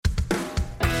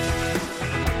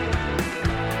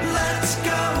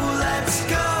go, let's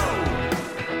go.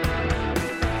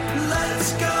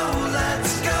 Let's go,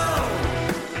 let's go.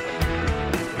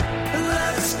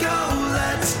 Let's go,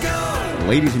 let's go.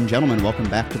 Ladies and gentlemen, welcome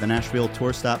back to the Nashville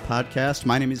Tour Stop Podcast.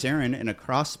 My name is Aaron, and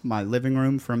across my living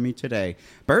room from me today,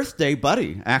 birthday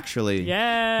buddy, actually.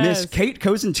 Yes. Miss Kate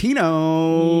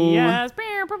Cosentino. Yes.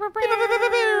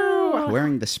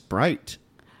 Wearing the Sprite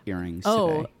earrings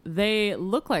Oh, today. they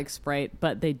look like Sprite,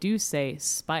 but they do say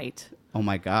Spite. Oh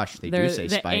my gosh, they They're do say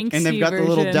the Spite. angsty And they've got the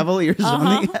little version. devil ears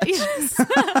on the edge.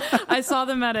 Yes. I saw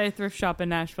them at a thrift shop in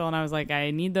Nashville, and I was like,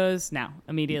 I need those now,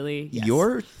 immediately. Yes.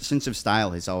 Your sense of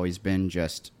style has always been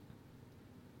just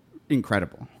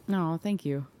incredible. No, thank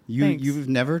you. Thanks. You've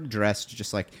never dressed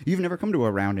just like, you've never come to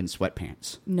a round in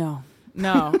sweatpants. No.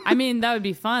 I mean, that would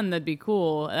be fun. That'd be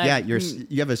cool. Yeah,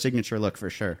 you have a signature look for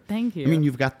sure. Thank you. I mean,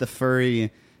 you've got the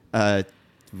furry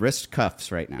wrist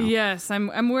cuffs right now. Yes,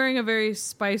 I'm wearing a very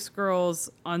Spice Girls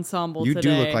ensemble You today.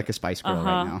 do look like a Spice Girl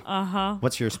right now. Uh-huh.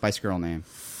 What's your Spice Girl name?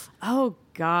 Oh,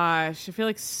 gosh. I feel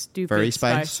like stupid Furry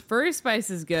Spice? Furry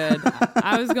Spice is good.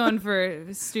 I was going for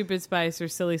stupid Spice or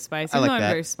silly Spice. I Even like though I'm that.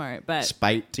 very smart, but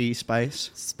Spitey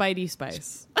Spice? Spidey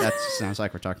Spice. That sounds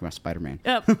like we're talking about Spider-Man.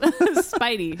 Yep.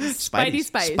 Spidey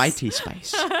Spice. Spitey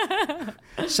Spice.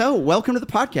 So, welcome to the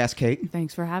podcast, Kate.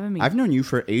 Thanks for having me. I've known you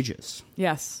for ages.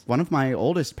 Yes. One of my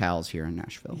oldest pals here in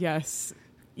Nashville. Yes.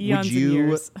 Would Eons and you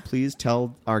years. please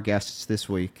tell our guests this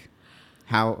week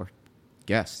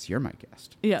guests, you're my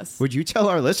guest. Yes. Would you tell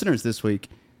our listeners this week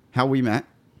how we met?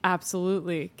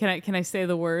 Absolutely. Can I say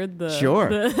the word? Sure.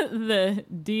 The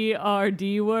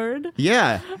DRD word?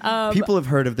 Yeah. People have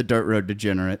heard of the Dirt Road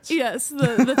Degenerates. Yes,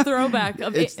 the throwback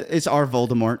of It's our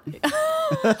Voldemort.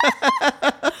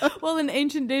 Well, in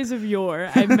ancient days of yore,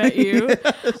 I met you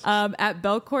at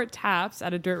Belcourt Taps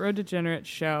at a Dirt Road Degenerate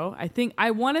show.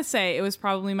 I want to say it was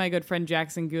probably my good friend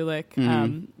Jackson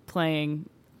Gulick playing.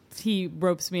 He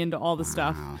ropes me into all the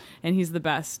stuff, and he's the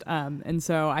best. And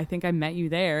so I think I met you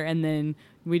there, and then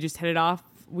we just hit it off.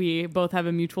 We both have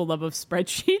a mutual love of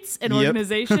spreadsheets and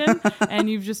organization, and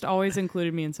you've just always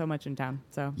included me in so much in town.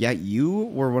 So Yeah, you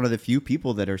were one of the few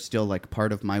people that are still like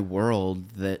part of my world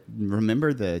that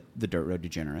remember the Dirt Road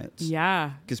Degenerates.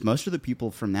 yeah, Because most of the people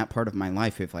from that part of my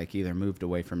life have like either moved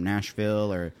away from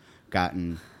Nashville or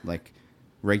gotten like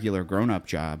regular grown-up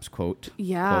jobs, quote.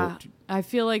 I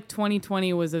feel like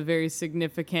 2020 was a very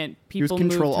significant. It was People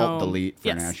Control moved Alt home. Delete for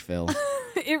Yes. Nashville.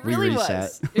 It We really reset.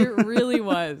 was. It really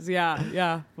was.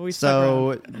 Yeah. We stuck So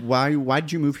around. why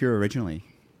did you move here originally?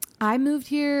 I moved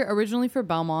here originally for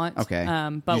Belmont. Okay.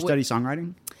 But Did you study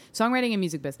songwriting? songwriting and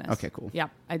music business. Okay, cool. Yeah,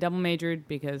 I double majored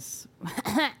because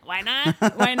why not?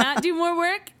 Why not do more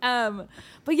work?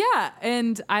 But yeah,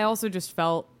 and I also just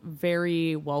felt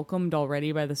very welcomed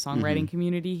already by the songwriting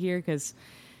community here because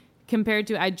compared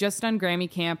to I'd just done Grammy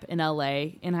camp in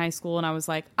LA in high school, and I was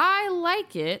like, I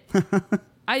like it.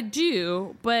 I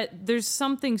do, but there's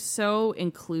something so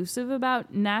inclusive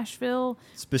about Nashville.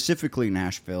 Specifically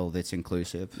Nashville that's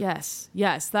inclusive. Yes,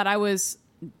 that I was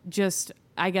just,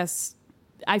 I guess,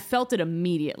 I felt it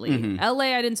immediately.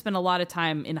 LA, I didn't spend a lot of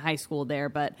time in high school there,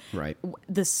 but Right.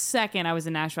 the second I was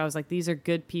in Nashville, I was like, these are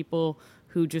good people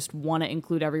who just want to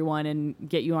include everyone and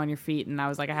get you on your feet. And I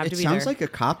was like, I have It to be sounds there. like a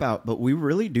cop-out, but we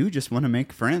really do just want to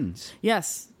make friends.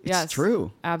 Yes. It's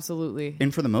true. Absolutely.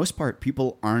 And for the most part,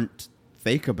 people aren't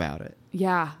fake about it.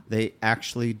 Yeah. They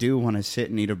actually do want to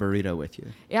sit and eat a burrito with you.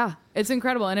 Yeah. It's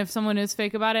incredible. And if someone is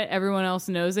fake about it, everyone else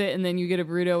knows it. And then you get a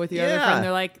burrito with your other Yeah. friend.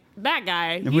 They're like, that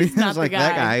guy. And He's not it's the like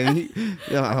guy. that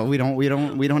guy.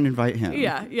 We don't invite him.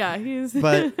 Yeah. He's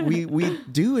But we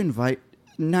do invite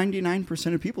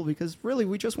 99% of people because really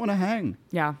we just want to hang.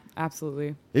 yeah,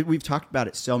 absolutely. We've talked about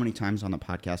it so many times on the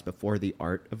podcast before, the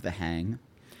art of the hang.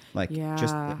 Like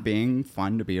just Yeah. being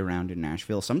fun to be around in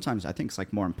Nashville. Sometimes I think it's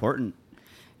like more important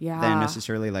Yeah. than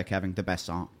necessarily like having the best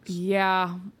songs.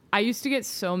 Yeah. I used to get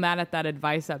so mad at that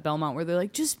advice at Belmont where they're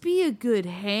like, just be a good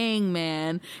hang,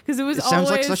 man. Because it was It sounds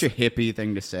like always, such a hippie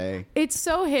thing to say. it's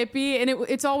so hippie, and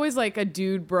it's always like a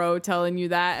dude bro telling you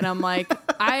that. And I'm like,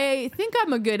 I think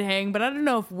I'm a good hang, but I don't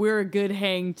know if we're a good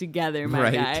hang together, my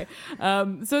Right.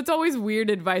 guy. So it's always weird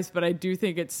advice, but I do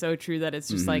think it's so true that it's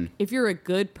just like, if you're a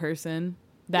good person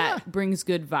that brings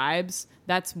good vibes,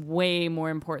 that's way more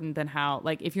important than how,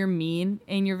 like, if you're mean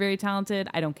and you're very talented,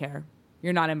 I don't care.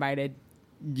 You're not invited.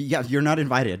 Yeah, you're not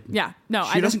invited. Yeah. No,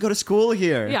 She doesn't go to school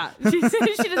here. Yeah. She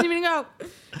doesn't even go.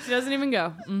 She doesn't even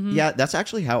go. Mm-hmm. Yeah, that's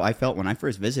actually how I felt when I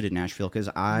first visited Nashville, because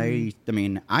I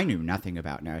mean, I knew nothing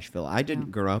about Nashville. I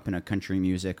didn't grow up in a country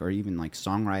music or even like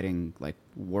songwriting like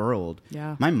world.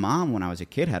 Yeah. My mom, when I was a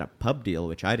kid, had a pub deal,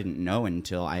 which I didn't know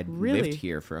until I had Really? lived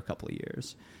here for a couple of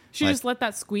years. She Like, just let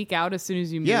that squeak out as soon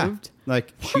as you yeah, moved.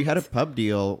 like she had a pub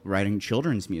deal writing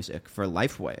children's music for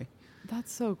Lifeway. That's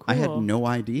so cool. I had no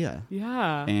idea.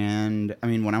 Yeah. And I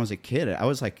mean, when I was a kid, I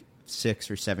was like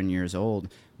 6 or 7 years old.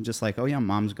 I'm just like, oh yeah,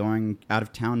 mom's going out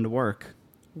of town to work.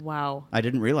 Wow. I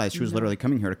didn't realize she was literally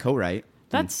coming here to co-write.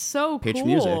 That's so pitch cool.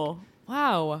 music.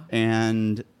 Wow.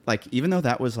 And like, even though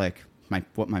that was like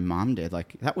what my mom did,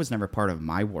 like that was never part of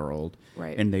my world.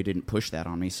 Right. And they didn't push that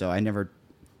on me. So I never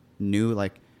knew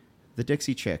like the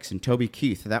Dixie Chicks and Toby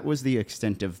Keith. That was the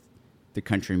extent of the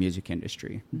country music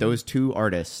industry. Those two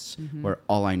artists were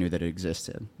all I knew that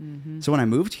existed. So when I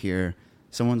moved here,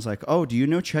 someone's like, oh, do you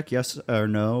know Check Yes or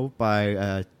No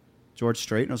by George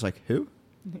Strait? And I was like, who?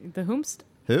 The whomst?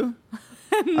 Who?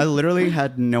 I literally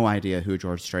had no idea who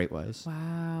George Strait was.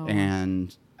 Wow.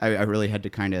 And I really had to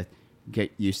kind of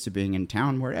get used to being in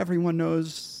town where everyone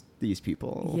knows these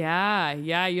people. Yeah.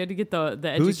 Yeah. You had to get the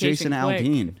education. Who's Jason quick.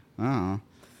 Aldean? Oh,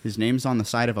 his name's on the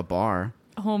side of a bar.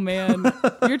 Oh man,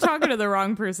 you're talking to the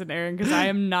wrong person, Aaron, because I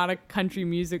am not a country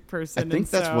music person. I think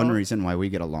that's one reason why we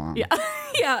get along. Yeah,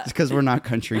 yeah, It's because we're not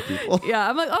country people. yeah.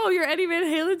 I'm like, oh, your Eddie Van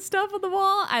Halen stuff on the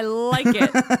wall. I like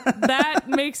it. That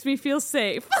makes me feel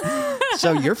safe.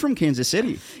 So you're from Kansas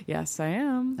City. Yes, I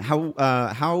am.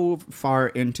 How far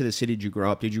into the city did you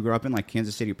grow up? Did you grow up in like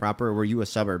Kansas City proper, or were you a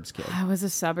suburbs kid? I was a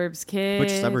suburbs kid.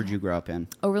 Which suburb did you grow up in?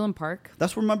 Overland Park.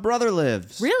 That's where my brother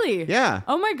lives. Really? Yeah.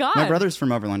 Oh my god. My brother's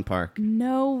from Overland Park.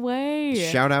 No way.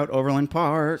 Shout out Overland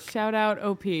Park. Shout out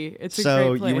OP. It's a So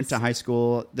great place. you went to high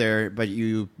school there, but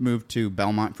you moved to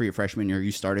Belmont for your freshman year.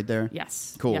 You started there?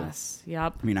 Yes. Cool. Yes.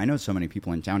 Yep. I mean, I know so many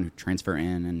people in town who transfer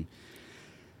in and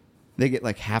they get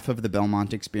like half of the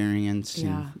Belmont experience. Yeah.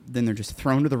 And then they're just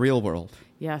thrown to the real world.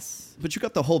 Yes. But you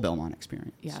got the whole Belmont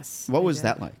experience. Yes, What I was did.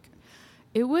 that like?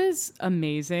 It was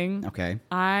amazing. Okay.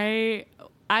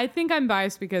 I think I'm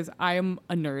biased because I am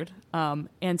a nerd,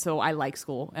 and so I like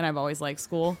school, and I've always liked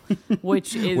school,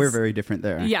 which is We're very different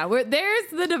there. yeah. There's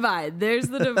the divide. There's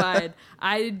the divide.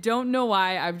 I don't know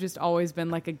why. I've just always been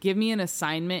like give me an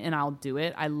assignment and I'll do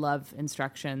it. I love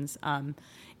instructions.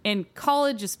 And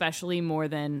college especially more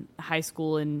than high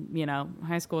school, and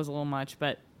high school is a little much,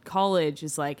 but college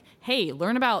is like, hey,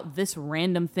 learn about this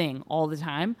random thing all the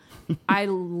time. I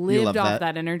lived off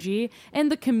that energy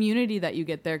and the community that you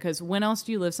get there, because when else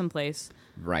do you live someplace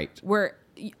Right. where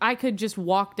I could just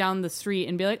walk down the street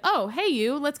and be like, oh, hey,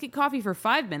 you, let's get coffee for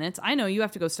 5 minutes. I know you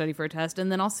have to go study for a test,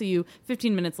 and then I'll see you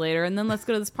 15 minutes later, and then let's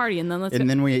go to this party, and then let's And go.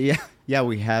 then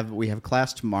we have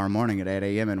class tomorrow morning at 8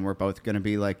 a.m. and we're both going to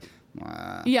be like,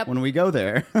 Yep. when we go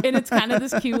there. And it's kind of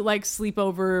this cute like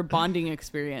sleepover bonding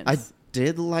experience. I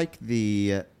did like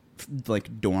the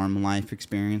dorm life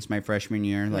experience my freshman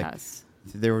year. Like Yes.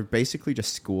 they were basically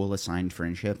just school assigned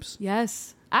friendships.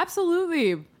 Yes,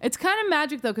 absolutely. It's kind of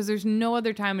magic though, because there's no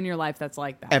other time in your life that's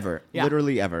like that. Ever. Yeah.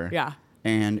 Literally ever. Yeah.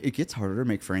 And it gets harder to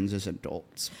make friends as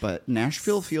adults. But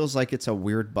Nashville feels like it's a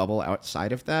weird bubble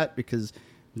outside of that, because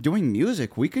doing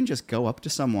music, we can just go up to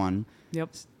someone Yep.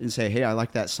 and say, hey, I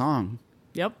like that song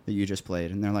Yep. that you just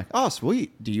played. And they're like, oh,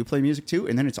 sweet. Do you play music too?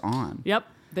 And then it's on. Yep.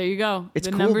 There you go. It's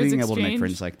The cool numbers being able to make exchange.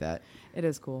 friends like that. It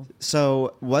is cool.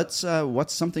 So what's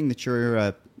something that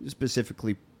you're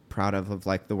specifically proud of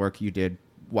like the work you did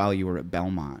while you were at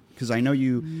Belmont? Because I know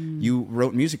you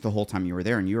wrote music the whole time you were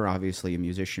there, and you were obviously a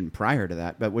musician prior to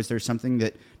that. But was there something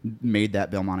that made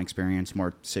that Belmont experience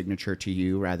more signature to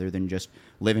you rather than just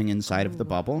living inside of the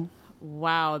bubble?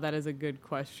 Wow, that is a good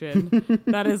question.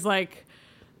 That is like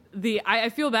I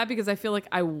feel bad because I feel like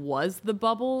I was the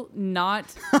bubble, not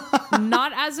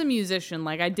as a musician.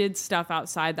 Like I did stuff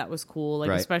outside that was cool. Like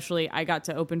Right. especially I got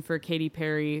to open for Katy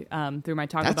Perry through my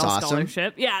Taco That's Bell awesome.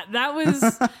 scholarship. Yeah, that was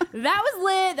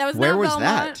lit. That was Where not was Belmont.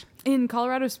 that? In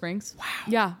Colorado Springs. Wow.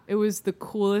 Yeah, it was the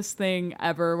coolest thing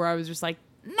ever. Where I was just like,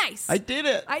 nice. I did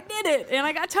it. I did it, and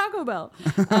I got Taco Bell.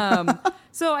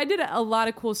 So I did a lot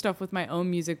of cool stuff with my own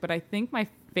music, but I think my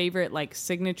favorite like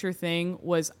signature thing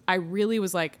was I really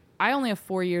was like, I only have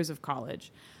 4 years of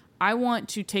college. I want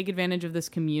to take advantage of this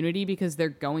community because they're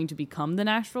going to become the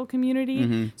Nashville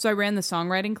community. So I ran the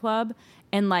songwriting club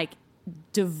and like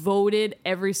devoted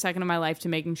every second of my life to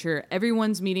making sure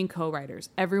everyone's meeting co-writers.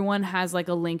 Everyone has like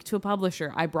a link to a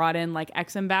publisher. I brought in like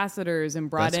ex-ambassadors and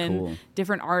brought That's in cool.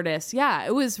 different artists. Yeah,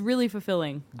 it was really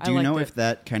fulfilling. Do you I know liked if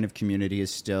that kind of community is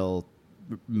still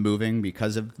moving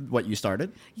because of what you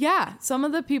started? Yeah, some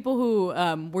of the people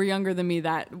who were younger than me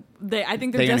I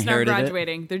think they're They just now inherited it?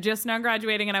 graduating. They're just now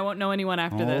graduating, and I won't know anyone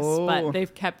after this. Oh. But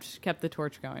they've kept the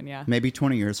torch going. Yeah. Maybe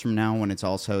 20 years from now, when it's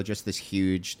also just this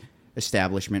huge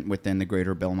establishment within the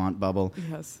greater Belmont bubble,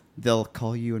 Yes. they'll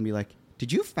call you and be like,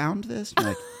 did you found this? And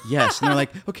you're like, yes. And they're like,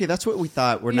 okay, that's what we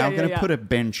thought. We're now going to put a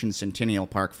bench in Centennial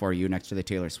Park for you next to the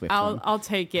Taylor Swift one. I'll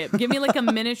take it. Give me like a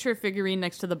miniature figurine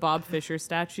next to the Bob Fisher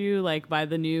statue, like by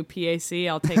the new PAC.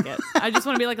 I'll take it. I just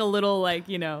want to be like a little, like,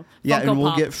 Yeah, Funko and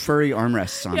we'll Pop. get furry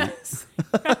armrests on it.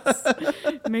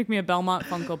 Yes. Make me a Belmont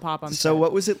Funko Pop on So set.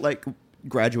 what was it like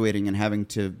graduating and having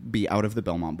to be out of the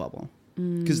Belmont bubble?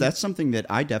 Because that's something that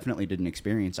I definitely didn't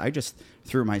experience. I just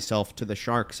threw myself to the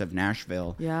sharks of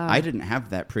Nashville. Yeah. I didn't have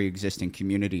that pre-existing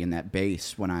community and that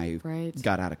base when I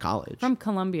got out of college. From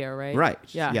Columbia, right? Right.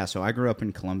 Yeah. Yeah, so I grew up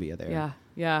in Columbia there. Yeah.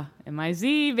 Yeah.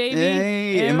 M-I-Z, baby.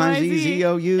 Hey,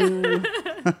 M-I-Z-Z-O-U.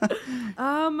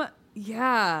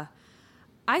 Yeah.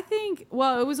 I think,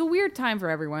 well, it was a weird time for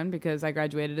everyone because I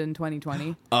graduated in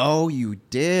 2020. Oh, you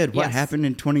did? What Yes. happened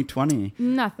in 2020?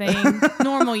 Nothing.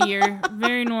 Normal year.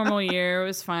 Very normal year. It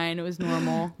was fine. It was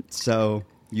normal. So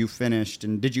you finished,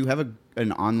 and did you have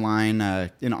an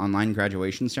online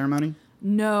graduation ceremony?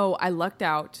 No, I lucked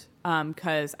out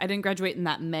because I didn't graduate in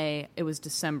that May. It was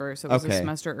December, so it was a Okay.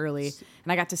 semester early.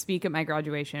 And I got to speak at my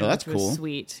graduation, Oh, that's which was cool.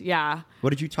 sweet. Yeah.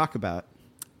 What did you talk about?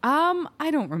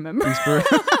 I don't remember.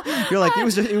 You're like,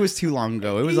 it was too long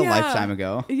ago. It was a Yeah. lifetime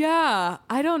ago. Yeah,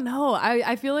 I don't know.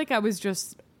 I feel like I was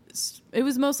just, it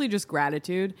was mostly just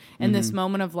gratitude and this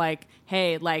moment of like,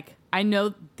 hey, like, I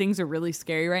know things are really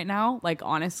scary right now. Like,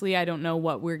 honestly, I don't know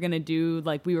what we're going to do.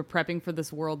 Like, we were prepping for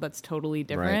this world that's totally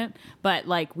different, but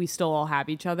like, we still all have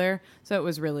each other. So it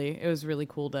was really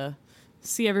cool to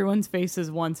see everyone's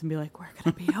faces once and be like, we're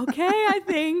going to be okay, I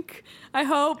think. I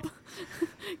hope.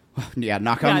 Yeah,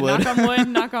 knock on wood. Knock on wood,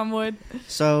 knock on wood.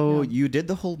 So you did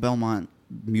the whole Belmont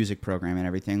music program and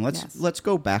everything. Let's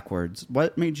go backwards.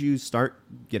 What made you start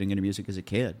getting into music as a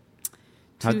kid?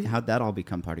 How'd that all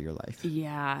become part of your life?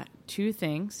 Yeah, two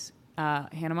things.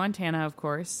 Hannah Montana, of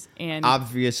course. And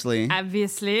Obviously.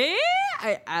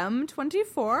 I am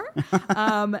 24.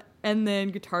 And then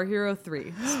Guitar Hero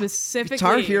 3. Specifically.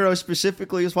 Guitar Hero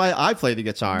specifically is why I play the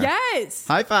guitar. Yes.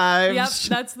 High fives. Yep,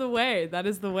 that's the way. That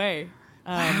is the way.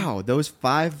 Wow, those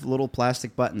 5 little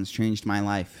plastic buttons changed my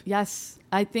life. Yes.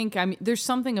 I think, there's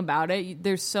something about it.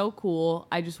 They're so cool.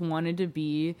 I just wanted to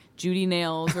be Judy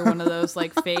Nails or one of those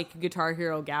like fake Guitar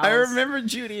Hero gals. I remember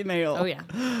Judy Nail. Oh, yeah.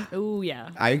 Oh, yeah.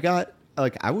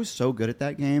 I was so good at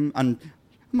that game. I'm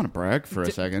going to brag for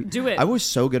a second. Do it. I was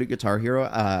so good at Guitar Hero.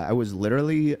 I was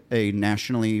literally a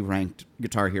nationally ranked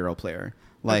Guitar Hero player.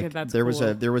 Like, Okay, that's there was cool.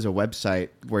 a website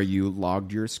where you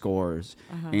logged your scores,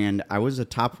 and I was a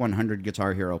top 100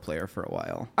 Guitar Hero player for a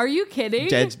while. Are you kidding?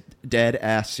 Dead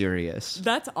ass serious.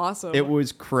 That's awesome. It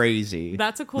was crazy.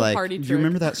 That's a cool like, party Do you trick.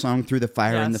 remember that song "Through the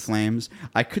Fire and the Yes. Flames"?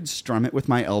 I could strum it with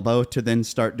my elbow to then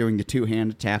start doing the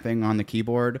 2-hand tapping on the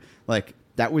keyboard. Like,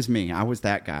 that was me. I was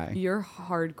that guy. You're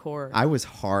hardcore. I was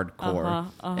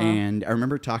hardcore. And I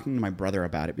remember talking to my brother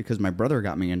about it because my brother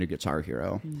got me into Guitar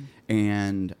Hero.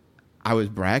 And I was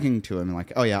bragging to him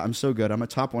like, oh yeah, I'm so good. I'm a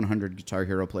top 100 Guitar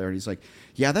Hero player. And he's like,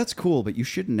 yeah, that's cool, but you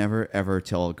should never, ever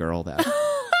tell a girl that.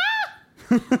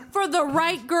 For the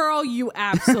right girl, you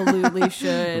absolutely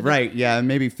should. Right, yeah,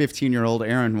 maybe 15-year-old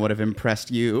Aaron would have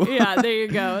impressed you. Yeah, there you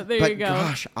go. There But you go.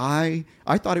 gosh, I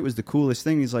thought it was the coolest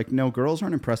thing. He's like, no, girls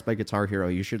aren't impressed by Guitar Hero.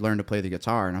 You should learn to play the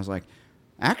guitar. And I was like,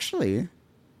 actually,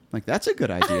 like, that's a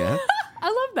good idea. I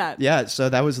love that. Yeah, so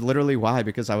that was literally why,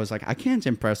 because I was like, I can't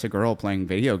impress a girl playing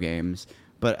video games,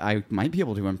 but I might be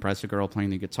able to impress a girl playing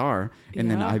the guitar. And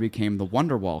then Yeah. I became the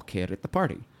Wonderwall kid at the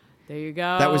party. There you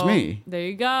go. That was me. There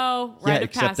you go. Yeah, Rite of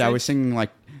except I was passage. singing like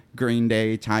Green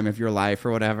Day, Time of Your Life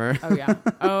or whatever. Oh yeah.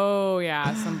 Oh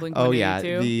yeah. Some Blink. Oh yeah,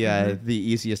 182. the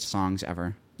easiest songs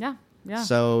ever. Yeah. Yeah.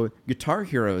 So Guitar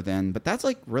Hero then, but that's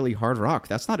like really hard rock.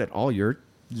 That's not at all your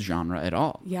genre at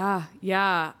all. Yeah,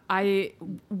 yeah. I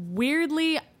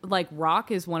weirdly like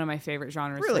rock is one of my favorite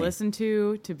genres Really? to listen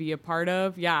to be a part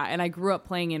of. Yeah, and I grew up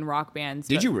playing in rock bands.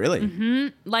 Did but, you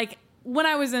really? Like when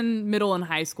I was in middle and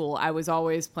high school, I was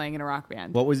always playing in a rock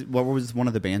band. What was one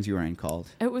of the bands you were in called?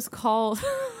 It was called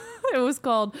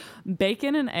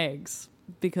Bacon and Eggs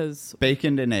because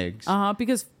Bacon and Eggs.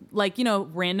 because like, you know,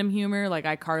 Random Humor, like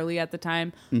iCarly at the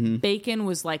time, bacon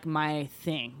was like my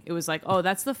thing. It was like, oh,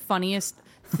 that's the funniest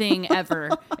thing ever.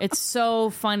 It's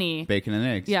so funny. Bacon and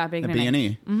Eggs. Yeah, Bacon A and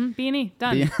B&E. Eggs. B&E,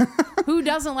 done. Who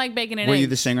doesn't like bacon and Were eggs? you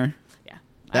the singer? Yeah.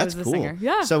 I That's was the cool. singer.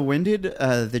 Yeah. So when did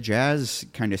the jazz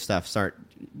kind of stuff start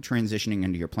transitioning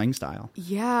into your playing style?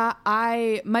 Yeah,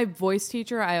 my voice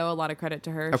teacher, I owe a lot of credit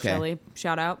to her, Okay. Shelly,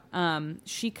 shout out.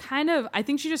 She I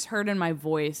think she just heard in my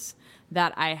voice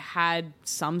that I had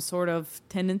some sort of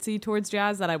tendency towards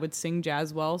jazz, that I would sing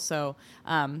jazz well. So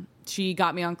she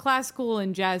got me on classical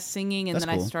and jazz singing, and That's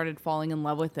then cool. I started falling in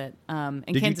love with it. In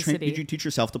Did Kansas City. Did you teach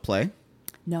yourself to play?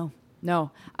 No.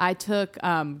 I took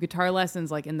guitar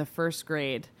lessons like in the first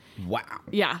grade. Wow.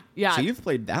 Yeah. So you've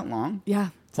played that long? Yeah,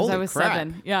 since Holy I was crap.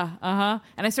 7. Yeah,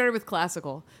 And I started with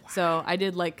classical. So I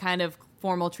did like kind of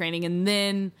formal training, and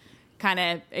then kind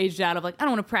of aged out of like, I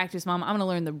don't want to practice, Mom. I'm going to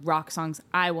learn the rock songs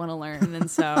I want to learn.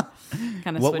 And so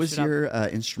kind of What switched was it up. your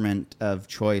instrument of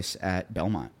choice at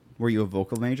Belmont? Were you a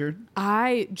vocal major?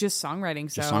 I just songwriting.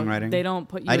 So Just songwriting? they don't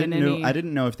put you I in didn't know. any. I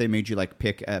didn't know if they made you like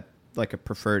pick a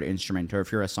preferred instrument, or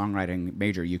if you're a songwriting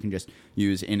major, you can just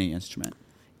use any instrument.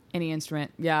 Any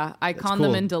instrument. Yeah. I That's conned them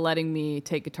cool. into letting me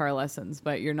take guitar lessons,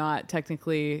 but you're not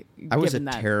technically I was a given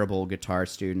that. terrible guitar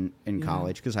student in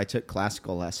college because I took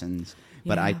classical lessons,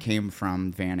 but I Yeah. came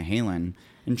from Van Halen,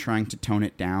 and trying to tone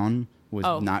it down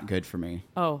was not good for me.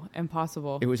 Oh,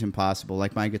 impossible. It was impossible.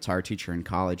 Like my guitar teacher in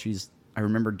college, I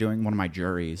remember doing one of my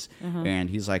juries, and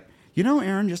he's like, "You know,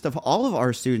 Aaron, just of all of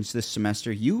our students this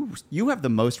semester, you have the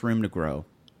most room to grow."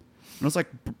 And I was like,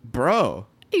 "Bro,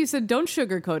 You said don't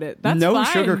sugarcoat it. That's no fine.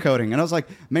 sugarcoating." And I was like,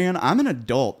 "Man, I'm an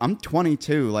adult. I'm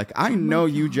 22. Like, I know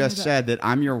you just said that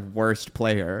I'm your worst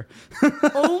player."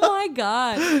 Oh my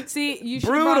God. See, you should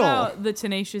have Brutal. brought out the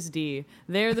Tenacious D.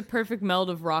 They're the perfect meld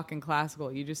of rock and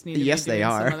classical. You just need to Yes, be they doing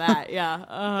are. some of that.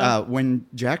 Yeah. When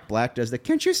Jack Black does the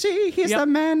 "Can't you see? He's Yep. the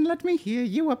man. Let me hear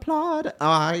you applaud,"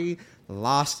 I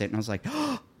lost it, and I was like,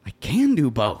 "Oh, I can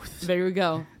do both." There we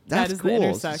go. That's that is cool. the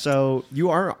intersect. So you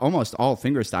are almost all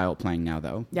fingerstyle playing now,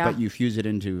 though. Yeah. But you fuse it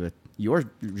into your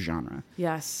genre.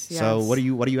 yes. So what do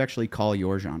you actually call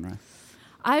your genre?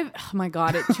 Oh my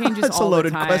God, it changes That's a all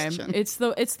loaded the time. question. It's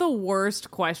the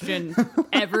worst question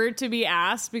ever to be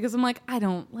asked, because I'm like, I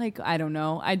don't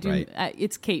know. I do. Right.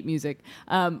 It's Kate music.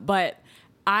 But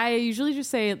I usually just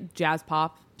say jazz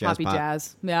pop, poppy pop.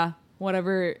 jazz. Yeah.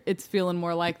 Whatever it's feeling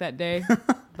more like that day.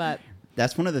 But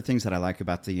That's one of the things that I like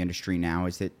about the industry now,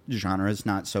 is that genre is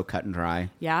not so cut and dry.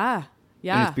 yeah. And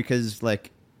Yeah. it's because,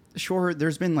 like, sure,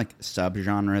 there's been like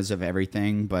subgenres of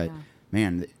everything, but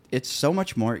man, it's so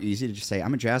much more easy to just say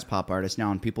I'm a jazz pop artist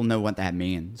now, and people know what that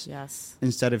means. Yes.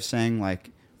 Instead of saying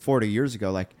like 40 years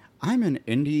ago, like I'm an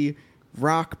indie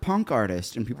rock punk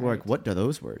artist, and people are like, what do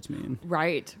those words mean?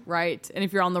 Right. And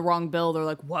if you're on the wrong bill, they're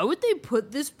like, why would they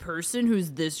put this person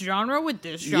who's this genre with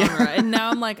this genre? And now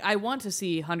I'm like, I want to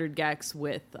see 100 Gex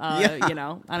with, I don't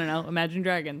know, Imagine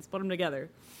Dragons. Put them together.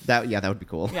 That would be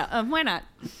cool. Yeah, why not?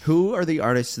 Who are the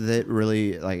artists that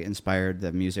really like inspired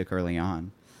the music early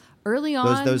on? Early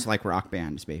on, Those like rock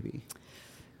bands, baby.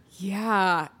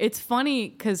 yeah, it's funny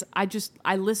because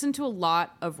I listened to a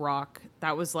lot of rock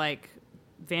that was like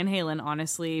Van Halen,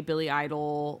 honestly, Billy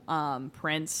Idol,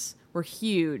 Prince were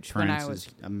huge when I Prince was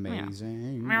is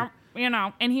amazing.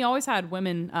 and he always had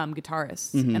women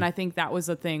guitarists, and I think that was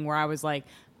a thing where I was like,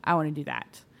 I want to do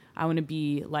that. I want to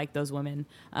be like those women.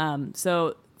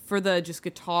 So for the just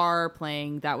guitar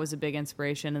playing, that was a big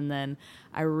inspiration. And then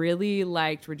I really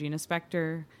liked Regina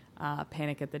Spektor,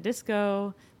 Panic at the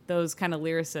Disco, those kind of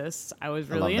lyricists I was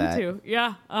really love that. into.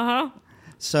 Yeah,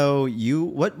 So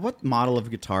what model of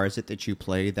guitar is it that you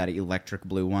play? That electric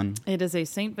blue one? It is a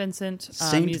St. Vincent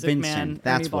Saint Music Vincent. Man.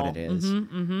 That's Ernie what Ball. it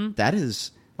is. That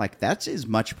is like that's as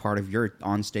much part of your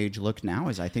onstage look now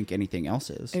as I think anything else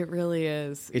is. It really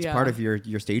is. It's yeah. part of your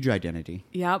stage identity.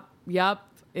 Yep.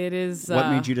 It is. What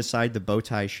made you decide the bow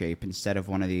tie shape instead of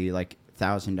one of the like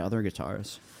 1,000 other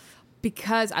guitars?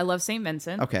 Because I love St.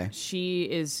 Vincent. Okay. She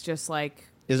is just like,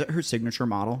 Is it her signature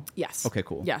model? yes. Okay,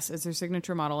 cool. Yes, it's her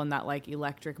signature model in that like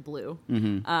electric blue.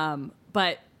 Mm-hmm.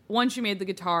 But once she made the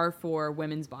guitar for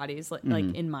women's bodies, like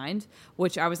in mind,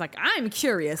 which I was like, I'm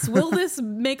curious, will this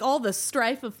make all the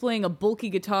strife of playing a bulky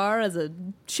guitar as a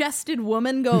chested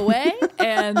woman go away?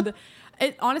 And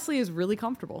it honestly is really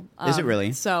comfortable. Is it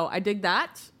really? So I dig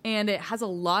that, and it has a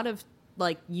lot of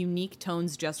like unique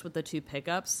tones just with the two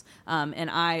pickups. And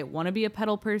I want to be a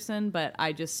pedal person, but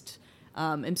I just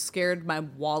am scared my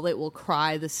wallet will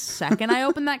cry the second I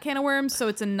open that can of worms. So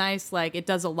it's a nice, like, it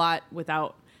does a lot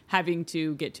without having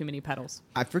to get too many pedals.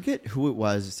 I forget who it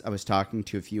was I was talking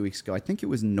to a few weeks ago. I think it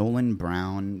was Nolan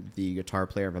Brown, the guitar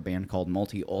player of a band called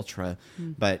Multi Ultra.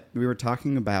 But we were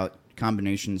talking about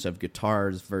combinations of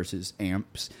guitars versus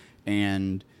amps,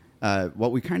 and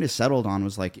what we kind of settled on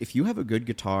was like, if you have a good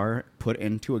guitar put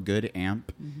into a good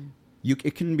amp,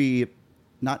 it can be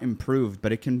not improved,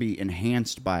 but it can be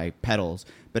enhanced by pedals.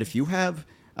 But if you have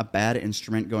a bad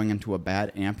instrument going into a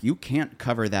bad amp, you can't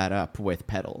cover that up with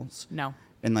pedals. No.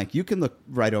 And like you can look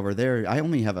right over there. I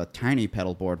only have a tiny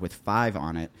pedal board with 5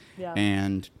 on it,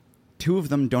 and 2 of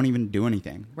them don't even do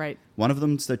anything. Right. One of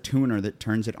them's the tuner that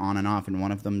turns it on and off, and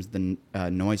one of them's the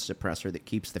noise suppressor that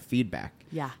keeps the feedback.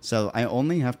 Yeah. So I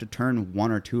only have to turn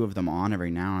 1 or 2 of them on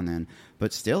every now and then.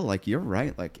 But still, like, you're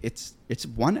right. Like, it's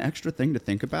one extra thing to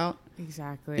think about.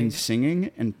 Exactly. In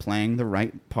singing and playing the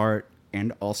right part.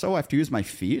 And also, I have to use my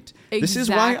feet. This is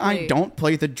why I don't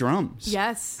play the drums.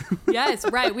 Yes. Yes,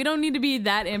 right. We don't need to be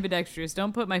that ambidextrous.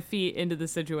 Don't put my feet into the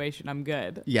situation. I'm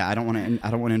good. Yeah, I don't want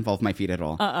to involve my feet at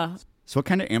all. So what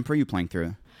kind of amp are you playing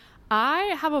through?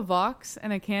 I have a Vox,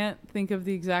 and I can't think of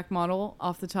the exact model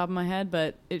off the top of my head,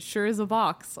 but it sure is a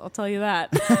Vox. I'll tell you that.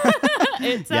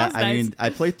 It sounds nice. I mean,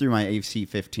 I played through my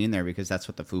AC-15 there because that's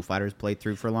what the Foo Fighters played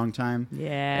through for a long time.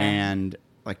 Yeah. And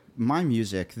like my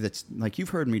music, that's like you've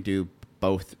heard me do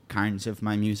both kinds of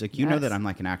my music. You know that I'm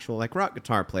like an actual like rock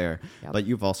guitar player, but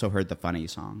you've also heard the funny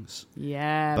songs.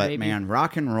 Yeah, but baby. Man,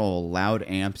 rock and roll, loud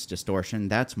amps, distortion,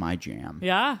 that's my jam.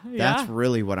 Yeah. That's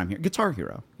really what I'm here. Guitar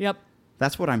Hero. Yep.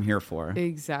 That's what I'm here for.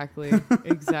 Exactly.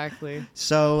 Exactly.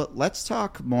 So let's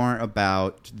talk more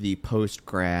about the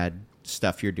post-grad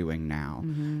stuff you're doing now.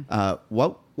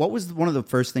 What was one of the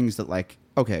first things that like,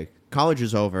 okay, college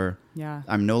is over. Yeah.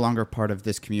 I'm no longer part of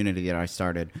this community that I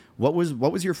started. What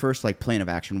was your first like plan of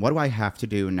action? What do I have to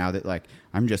do now that like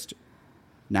I'm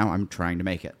trying to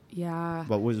make it? Yeah.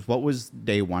 What was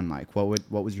day one like? What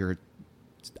was your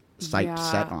sight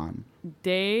set on?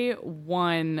 Day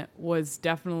one was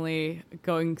definitely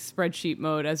going spreadsheet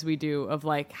mode, as we do, of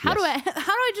like how do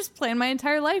I just plan my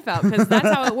entire life out, because that's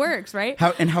how it works, right?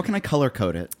 How can I color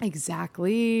code it?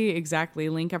 Exactly.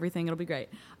 Link everything, it'll be great.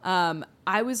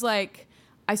 I was like,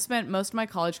 I spent most of my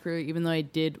college career, even though I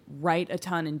did write a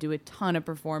ton and do a ton of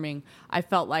performing, I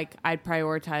felt like I'd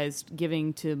prioritized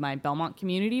giving to my Belmont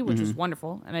community, which was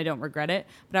wonderful, and I don't regret it.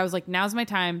 But I was like, now's my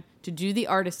time to do the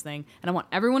artist thing, and I want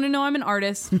everyone to know I'm an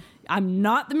artist. I'm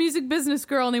not the music business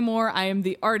girl anymore. I am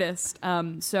the artist.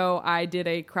 So I did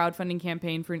a crowdfunding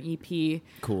campaign for an EP.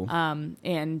 Cool.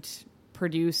 And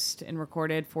produced and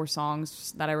recorded 4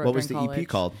 songs that I wrote What was during the college. EP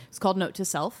called? It's called Note to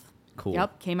Self. Cool.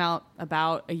 Yep. Came out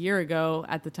about a year ago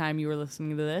at the time you were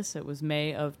listening to this. It was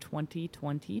May of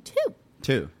 2022.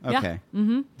 2. Okay.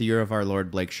 Yeah. The year of our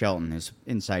Lord Blake Shelton is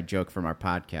inside joke from our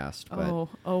podcast. But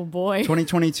Oh boy.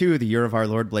 2022, the year of our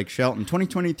Lord Blake Shelton.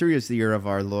 2023 is the year of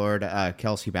our Lord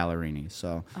Kelsey Ballerini.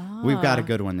 So we've got a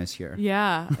good one this year.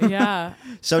 Yeah.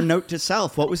 So Note to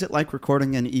Self, what was it like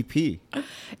recording an EP?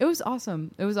 It was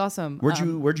awesome.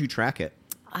 Where'd you track it?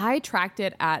 I tracked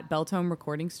it at Beltone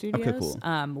Recording Studios. Okay,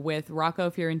 cool. With Rocco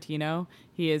Fiorentino.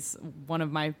 He is one of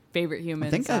my favorite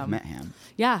humans. I think I've met him.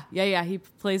 Yeah. He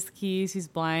plays the keys. He's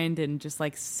blind and just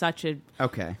like such a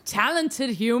talented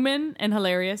human and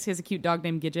hilarious. He has a cute dog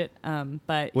named Gidget.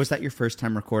 But was that your first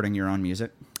time recording your own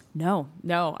music? No.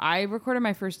 I recorded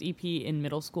my first EP in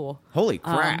middle school. Holy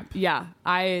crap. Yeah,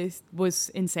 I was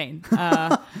insane.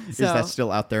 Is that still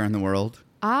out there in the world?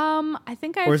 I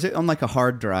think Or is it on like a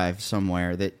hard drive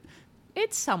somewhere that...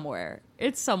 It's somewhere.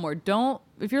 Don't,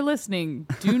 if you're listening,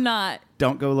 do not...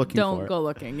 Don't go looking for it. Don't go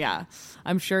looking, yeah.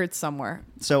 I'm sure it's somewhere.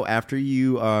 So after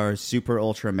you are super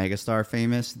ultra megastar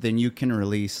famous, then you can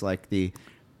release like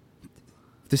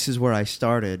this is where I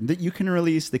started. That you can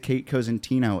release the Kate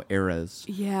Cosentino eras.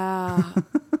 Yeah.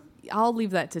 I'll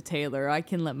leave that to Taylor. I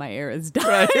can let my eras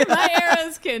die. My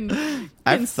eras can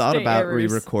I've thought about eras.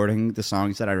 re-recording the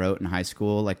songs that I wrote in high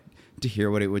school, like to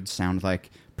hear what it would sound like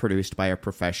produced by a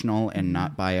professional and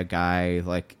not by a guy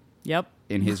like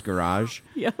in his garage.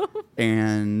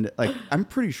 And like I'm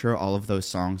pretty sure all of those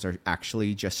songs are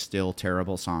actually just still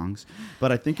terrible songs,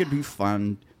 but I think it'd be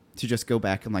fun to just go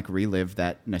back and like relive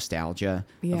that nostalgia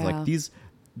of like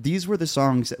these were the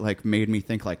songs that like made me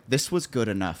think like this was good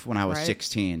enough when I was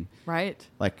 16. Right.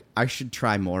 Like I should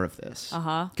try more of this.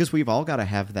 Because we've all got to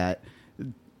have that.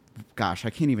 Gosh, I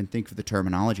can't even think of the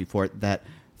terminology for it. That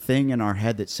thing in our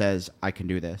head that says I can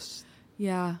do this.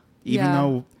 Yeah. Even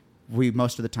though we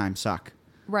most of the time suck.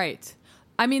 Right.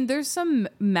 I mean, there's some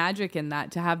magic in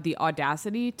that to have the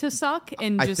audacity to suck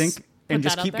and just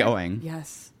keep going.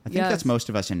 Yes. I think that's most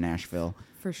of us in Nashville.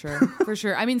 For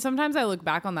sure. I mean, sometimes I look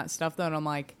back on that stuff, though, and I'm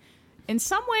like, in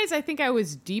some ways, I think I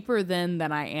was deeper then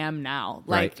than I am now.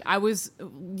 Like, I was,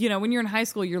 when you're in high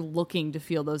school, you're looking to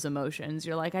feel those emotions.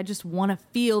 You're like, I just want to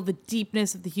feel the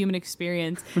deepness of the human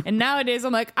experience. And nowadays,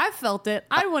 I'm like, I felt it.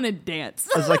 I want to dance.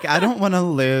 I was like, I don't want to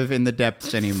live in the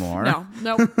depths anymore.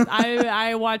 No.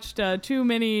 I watched too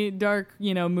many dark,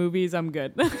 movies. I'm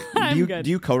good. I'm good. Do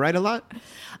you co-write a lot?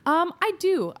 I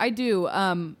do.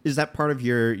 Is that part of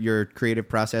your creative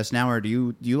process now, or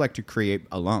do you like to create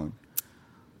alone?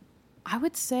 I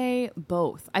would say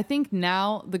both. I think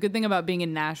now the good thing about being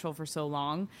in Nashville for so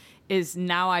long is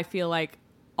now I feel like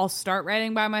I'll start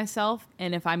writing by myself,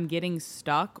 and if I'm getting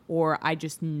stuck or I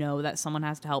just know that someone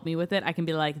has to help me with it, I can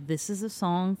be like, this is a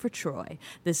song for Troy.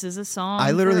 This is a song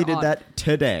I literally for did that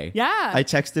today. Yeah. I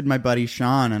texted my buddy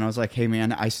Sean, and I was like, hey,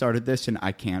 man, I started this, and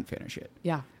I can't finish it.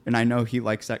 Yeah. And I know he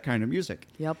likes that kind of music.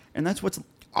 Yep. And that's what's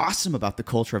awesome about the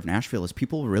culture of Nashville is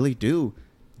people really do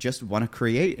just want to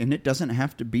create, and it doesn't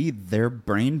have to be their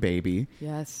brain baby.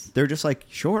 Yes. They're just like,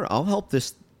 sure, I'll help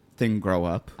this thing grow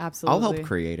up. Absolutely. I'll help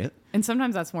create it. And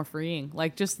sometimes that's more freeing.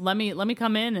 Like, just let me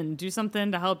come in and do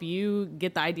something to help you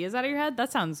get the ideas out of your head.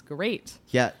 That sounds great.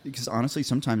 Yeah, because honestly,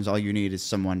 sometimes all you need is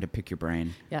someone to pick your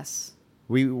brain. Yes.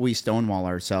 We stonewall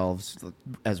ourselves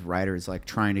as writers, like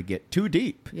trying to get too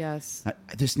deep. Yes.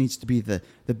 This needs to be the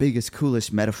biggest,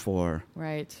 coolest metaphor.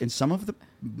 Right. And some of the,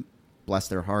 bless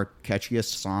their heart,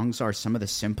 catchiest songs are some of the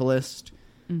simplest.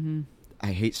 Mm-hmm.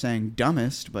 I hate saying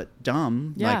dumbest, but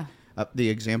dumb. Yeah. Like, the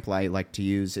example I like to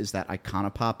use is that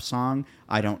Iconopop song,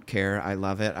 I Don't Care, I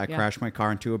Love It, I Crashed My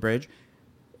Car into a Bridge.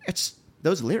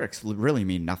 Those lyrics really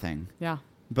mean nothing. Yeah.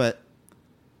 But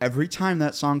every time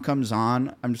that song comes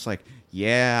on, I'm just like,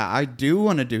 yeah, I do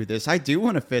want to do this. I do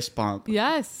want to fist bump.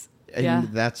 Yes. And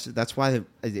that's why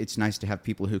it's nice to have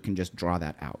people who can just draw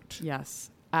that out. Yes.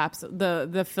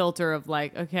 Absolutely. The filter of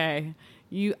like, okay,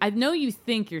 I know you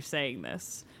think you're saying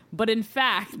this, but in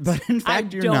fact I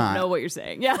you're don't not. know what you're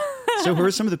saying. Yeah. So who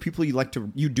are some of the people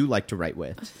you do like to write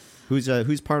with?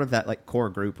 Who's part of that like core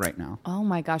group right now? Oh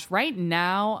my gosh. Right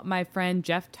now, my friend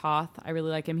Jeff Toth, I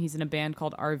really like him. He's in a band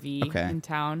called RV in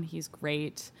town. He's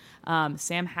great.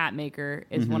 Sam Hatmaker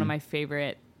is one of my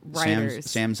favorite writers.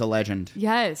 Sam's a legend.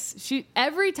 Yes.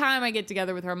 Every time I get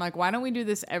together with her, I'm like, why don't we do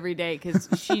this every day? Because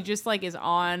she just like is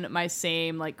on my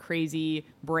same like crazy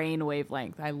brain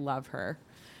wavelength. I love her.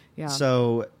 Yeah.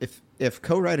 So if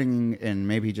co-writing and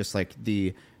maybe just like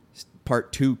the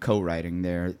part 2 co-writing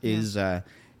there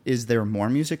is there more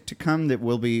music to come that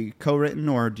will be co-written,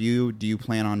 or do you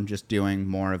plan on just doing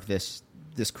more of this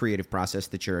creative process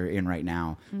that you're in right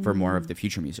now for more of the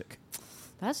future music?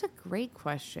 That's a great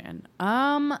question.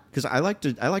 Because I like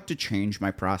to change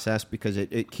my process because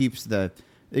it keeps the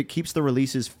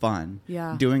releases fun.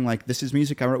 Yeah. Doing like, this is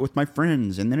music I wrote with my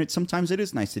friends, and then sometimes it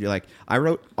is nice to do like, I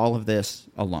wrote all of this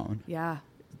alone. Yeah.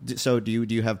 So do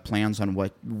you have plans on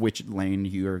which lane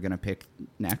you are going to pick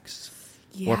next?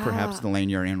 Yeah. Or perhaps the lane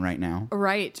you're in right now?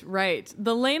 Right.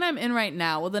 The lane I'm in right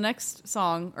now, well, the next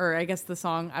song, or I guess the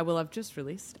song I will have just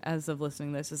released as of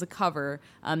listening to this, is a cover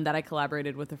that I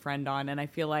collaborated with a friend on, and I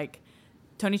feel like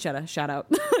Tony Chetta, shout out.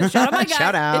 Shout out my guy.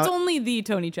 Shout out. It's only the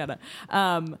Tony Chetta.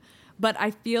 But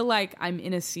I feel like I'm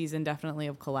in a season definitely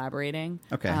of collaborating.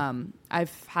 Okay.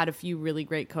 I've had a few really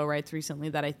great co-writes recently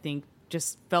that I think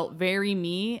just felt very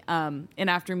me. And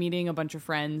after meeting a bunch of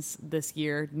friends this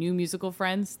year, new musical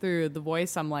friends through The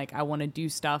Voice, I'm like, I want to do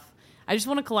stuff. I just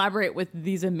want to collaborate with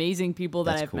these amazing people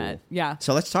that I've met. Yeah.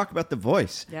 So let's talk about The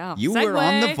Voice. Yeah. You were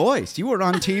on The Voice. You were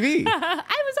on TV.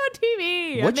 I was on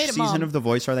TV. Which season of The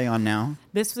Voice are they on now?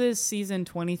 This was season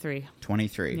 23.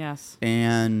 23. Yes.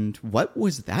 And what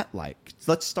was that like?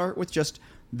 Let's start with just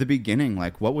the beginning.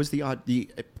 Like, what was the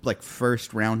like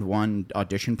first round 1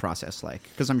 audition process like?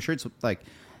 Because I'm sure it's like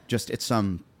it's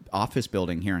some office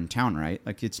building here in town, right?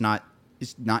 Like it's not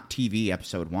TV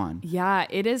episode 1. Yeah,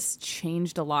 it has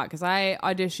changed a lot because I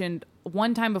auditioned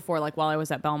one time before, like while I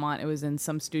was at Belmont. It was in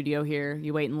some studio here.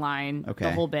 You wait in line,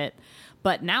 the whole bit.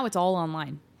 But now it's all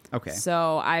online. Okay.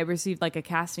 So I received like a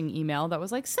casting email that was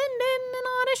like, send in an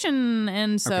audition.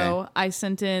 And so I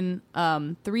sent in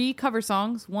 3 cover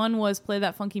songs. One was Play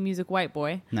That Funky Music, White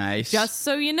Boy. Nice. Just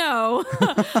so you know,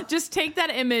 just take that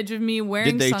image of me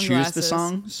wearing sunglasses. Did they choose the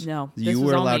songs? No. You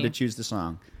were allowed to choose the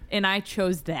song. And I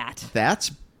chose that.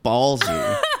 That's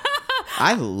ballsy.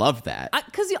 I love that.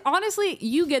 Because honestly,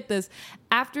 you get this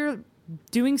after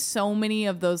doing so many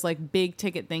of those like big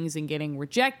ticket things and getting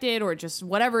rejected or just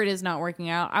whatever it is not working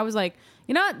out. I was like,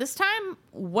 you know what? This time,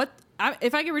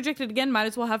 if I get rejected again, might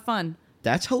as well have fun.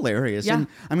 That's hilarious. Yeah. And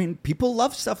I mean, people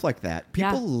love stuff like that.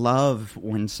 People love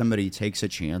when somebody takes a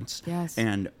chance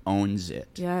and owns it.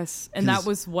 Yes. And that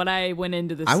was what I went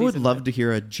into this I season would love with. to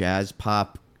hear a jazz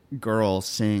pop girl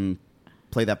sing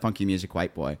Play That Funky Music,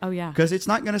 White Boy. Oh, yeah. Because it's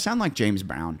not going to sound like James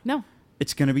Brown. No.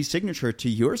 It's going to be signature to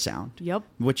your sound. Yep.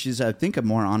 Which is, I think, a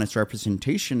more honest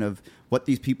representation of what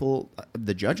these people,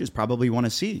 the judges, probably want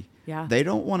to see. Yeah. They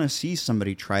don't want to see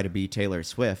somebody try to be Taylor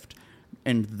Swift.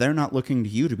 And they're not looking to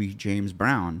you to be James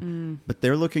Brown. But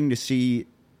they're looking to see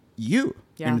you.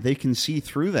 Yeah. And they can see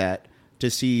through that to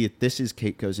see this is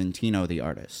Kate Cosentino, the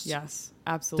artist. Yes,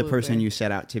 absolutely. The person you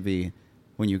set out to be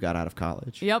when you got out of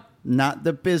college. Yep. Not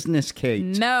the business Kate.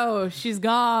 No, she's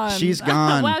gone. She's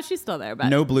gone. Well, she's still there, but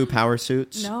No blue power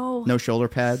suits. No. No shoulder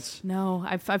pads. No,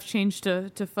 I've changed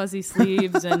to fuzzy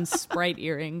sleeves and Sprite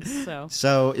earrings.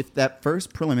 So if that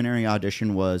first preliminary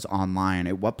audition was online,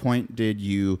 at what point did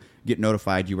you get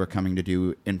notified you were coming to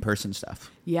do in-person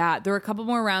stuff? Yeah, there were a couple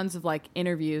more rounds of like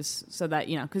interviews so that,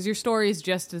 because your story is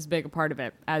just as big a part of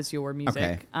it as your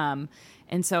music. Okay.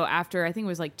 And so after, I think it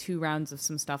was like 2 rounds of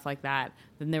some stuff like that,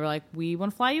 then they were like, we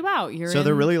want to fly you out.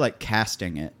 They're really like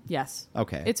casting it. Yes.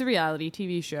 Okay. It's a reality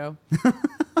TV show.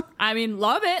 I mean,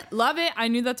 love it. Love it. I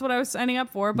knew that's what I was signing up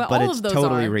for, but all it's of those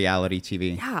totally are. reality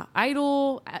TV. Yeah.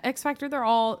 Idol, X Factor, they're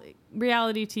all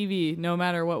reality TV, no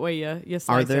matter what way you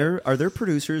slice it. Are there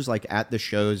producers like at the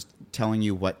shows telling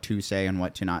you what to say and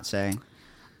what to not say?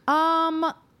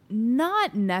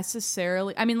 Not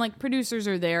necessarily. I mean, like, producers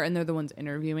are there and they're the ones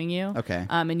interviewing you. Okay.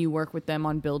 And you work with them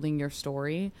on building your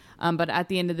story. But at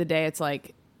the end of the day, it's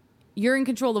like you're in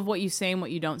control of what you say and what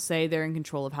you don't say. They're in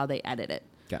control of how they edit it.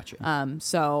 Gotcha.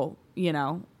 So,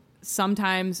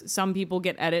 sometimes some people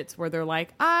get edits where they're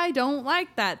like, I don't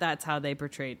like that. That's how they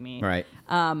portrayed me. Right.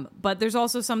 But there's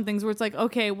also some things where it's like,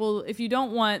 okay, well, if you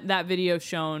don't want that video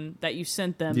shown that you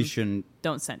sent them,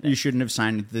 don't send it. You shouldn't have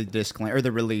signed the disclaimer or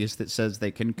the release that says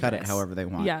they can cut it however they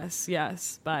want.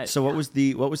 Yes. But so what was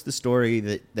the story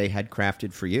that they had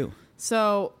crafted for you?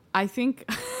 So I think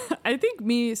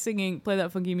me singing "Play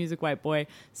That Funky Music, White Boy"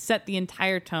 set the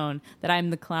entire tone that I'm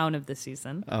the clown of the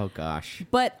season. Oh gosh.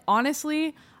 But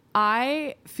honestly,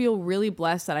 I feel really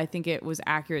blessed that I think it was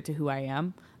accurate to who I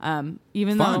am.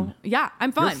 Even fun. though, yeah,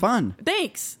 I'm fun. You're fun.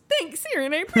 Thanks,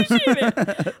 Siren. I appreciate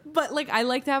it. But like, I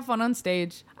like to have fun on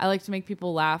stage. I like to make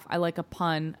people laugh. I like a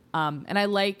pun. And I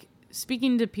like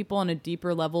speaking to people on a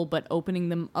deeper level, but opening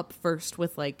them up first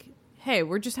with like, hey,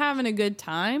 we're just having a good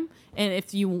time. And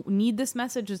if you need this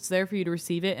message, it's there for you to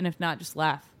receive it. And if not, just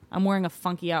laugh. I'm wearing a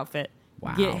funky outfit.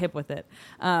 Wow. Get hip with it.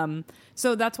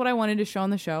 So that's what I wanted to show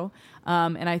on the show.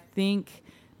 And I think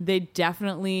they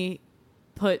definitely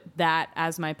put that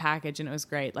as my package, and it was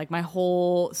great. Like, my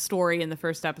whole story in the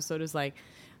first episode is like,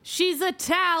 she's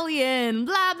Italian,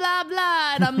 blah, blah,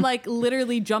 blah. And I'm like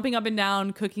literally jumping up and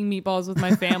down, cooking meatballs with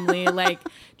my family, like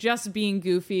just being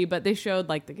goofy. But they showed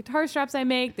like the guitar straps I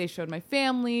make. They showed my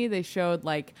family. They showed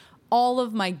like all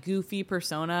of my goofy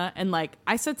persona. And like,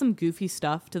 I said some goofy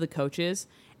stuff to the coaches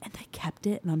and they kept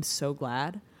it. And I'm so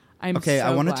glad. I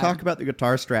want to talk about the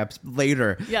guitar straps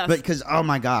later. Yes. But because, oh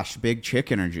my gosh, big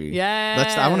chick energy.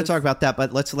 Yes. I want to talk about that,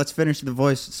 but let's finish the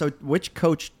voice. So which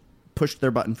coach pushed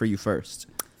their button for you first?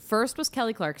 First was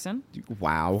Kelly Clarkson.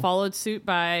 Wow. Followed suit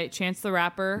by Chance the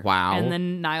Rapper. Wow. And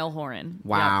then Niall Horan.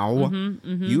 Wow. Yep.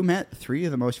 Mm-hmm. You met 3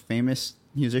 of the most famous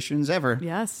musicians ever.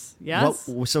 Yes.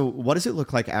 So what does it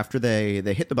look like after they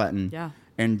hit the button? Yeah.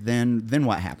 And then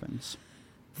what happens?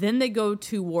 Then they go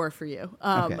to war for you.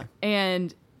 Okay.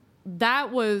 And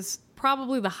that was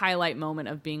probably the highlight moment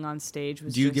of being on stage.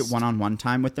 Do you get one-on-one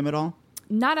time with them at all?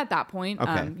 Not at that point.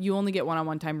 Okay. You only get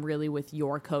one-on-one time really with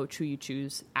your coach who you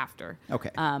choose after. Okay.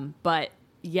 But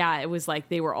yeah, it was like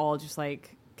they were all just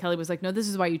like, Kelly was like, no, this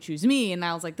is why you choose me. And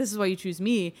I was like, this is why you choose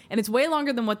me. And it's way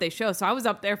longer than what they show. So I was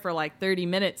up there for like 30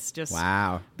 minutes just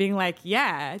being like,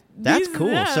 yeah. That's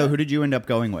cool. Yeah. So who did you end up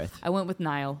going with? I went with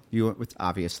Niall. You went with,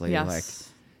 obviously, yes. like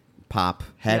pop,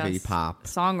 heavy pop.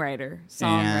 Songwriter.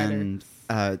 And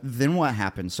then what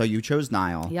happened? So you chose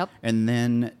Niall. Yep. And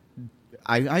then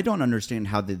I don't understand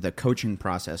how the coaching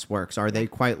process works. Are they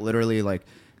quite literally like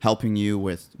helping you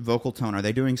with vocal tone? Are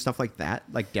they doing stuff like that,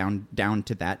 like down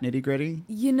to that nitty gritty?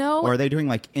 Or are they doing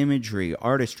like imagery,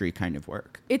 artistry kind of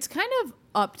work? It's kind of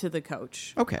up to the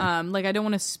coach. Okay. Like, I don't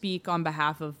want to speak on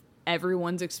behalf of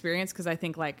everyone's experience because I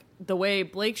think like the way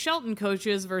Blake Shelton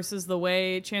coaches versus the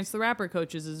way Chance the Rapper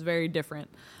coaches is very different.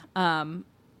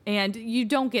 And you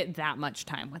don't get that much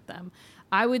time with them.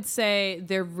 I would say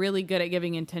they're really good at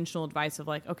giving intentional advice of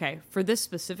like, okay, for this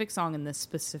specific song and this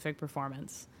specific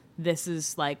performance, this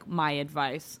is like my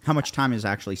advice. How much time is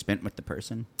actually spent with the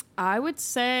person? I would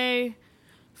say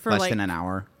for less than an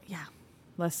hour. Yeah.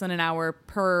 Less than an hour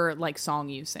per like song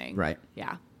you sing. Right.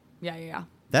 Yeah.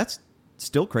 That's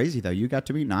still crazy though. You got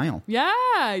to meet Niall.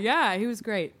 Yeah. He was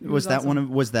great. Was that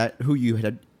awesome. Was that who you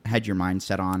had your mind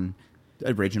set on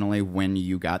originally when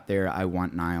you got there? I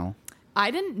want Niall. I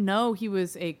didn't know he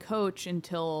was a coach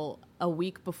until a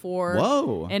week before.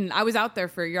 Whoa. And I was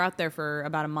you're out there for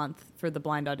about a month for the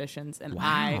blind auditions. And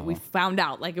wow. we found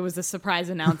out, like, it was a surprise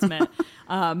announcement.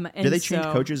 And do they change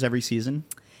coaches every season?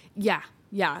 Yeah.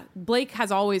 Blake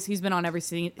has he's been on every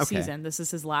season. This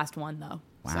is his last one though.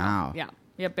 Wow. So, yeah.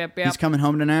 Yep. He's coming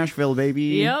home to Nashville, baby.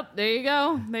 Yep. There you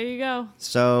go.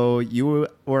 So you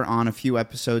were on a few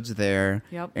episodes there.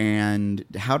 Yep. And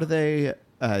how do they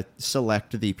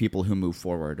select the people who move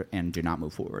forward and do not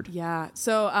move forward? Yeah.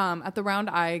 So at the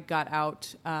round I got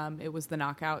out, it was the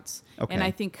knockouts. Okay. And I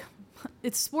think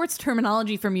it's sports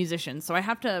terminology for musicians. So I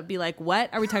have to be like,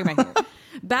 what are we talking about here?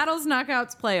 Battles,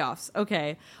 knockouts, playoffs.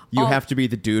 Okay. You have to be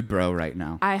the dude bro right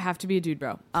now. I have to be a dude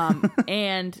bro.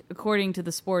 And according to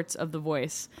the sports of The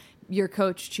Voice, your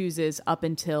coach chooses up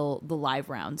until the live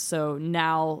round. So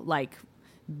now, like,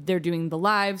 they're doing the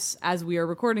lives as we are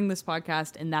recording this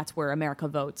podcast, and that's where America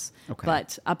votes. Okay.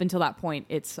 But up until that point,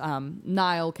 it's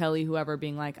Niall, Kelly, whoever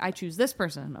being like, I choose this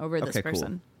person over this Okay, cool.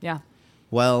 person. Yeah.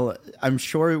 Well, I'm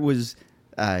sure it was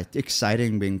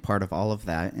exciting being part of all of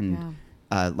that. And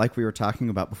like we were talking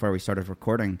about before we started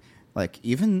recording, like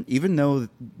even though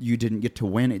you didn't get to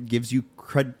win, it gives you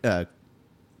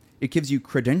it gives you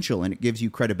credential and it gives you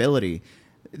credibility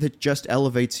that just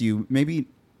elevates you. Maybe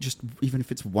just even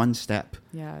if it's one step.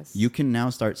 Yes. You can now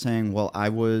start saying, well, I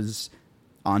was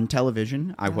on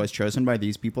television, I was chosen by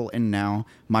these people, and now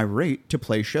my rate to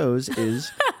play shows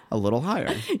is a little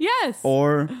higher. Yes.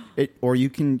 Or you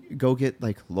can go get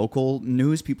like local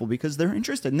news people because they're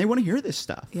interested and they want to hear this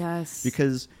stuff. Yes.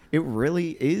 Because it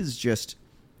really is just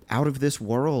out of this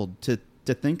world to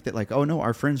think that like, oh no,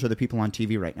 our friends are the people on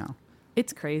TV right now.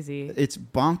 It's crazy. It's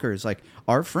bonkers. Like,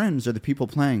 our friends are the people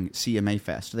playing CMA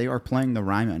Fest. They are playing the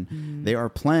Ryman. Mm-hmm. They are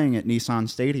playing at Nissan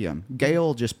Stadium.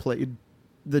 Gail just played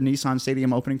the Nissan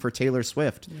Stadium opening for Taylor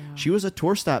Swift. Yeah. She was a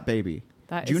tour stop baby.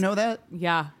 Do you know that?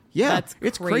 Yeah. Yeah. That's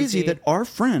it's crazy that our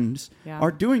friends Yeah.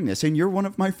 are doing this, and you're one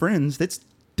of my friends that's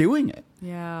doing it.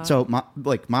 Yeah. So,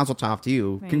 mazel tov to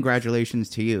you. Thanks. Congratulations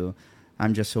to you.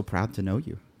 I'm just so proud to know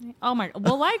you. Oh my.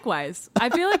 Well, likewise. I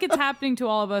feel like it's happening to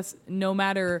all of us, no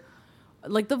matter.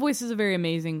 Like, The Voice is a very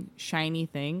amazing, shiny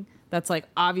thing. That's like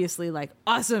obviously like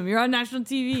awesome. You're on national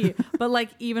TV, but like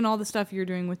even all the stuff you're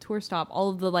doing with Tour Stop, all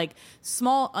of the like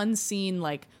small unseen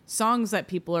like songs that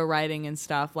people are writing and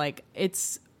stuff. Like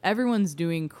everyone's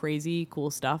doing crazy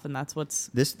cool stuff, and that's what's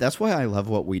That's why I love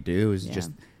what we do. Is just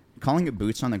calling it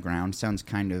boots on the ground sounds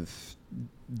kind of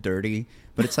dirty,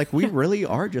 but it's like we really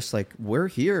are just like we're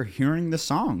here hearing the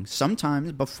song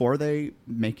sometimes before they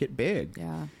make it big.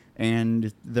 Yeah.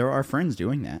 And there are friends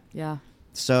doing that. Yeah.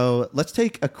 So let's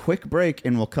take a quick break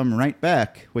and we'll come right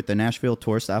back with the Nashville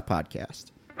Tour Stop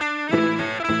Podcast.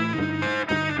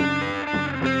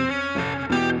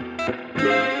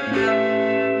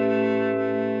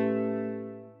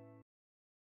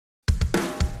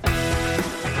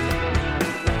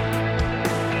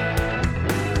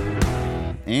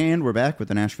 And we're back with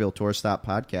the Nashville Tour Stop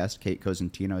Podcast. Kate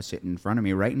Cosentino is sitting in front of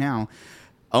me right now,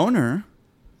 owner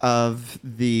of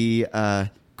the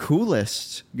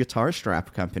coolest guitar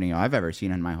strap company I've ever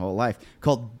seen in my whole life,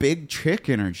 called Big Chick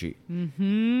Energy.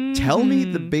 Mm-hmm. Tell me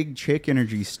the Big Chick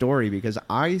Energy story, because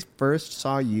I first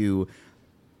saw you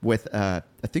with, I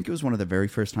think it was one of the very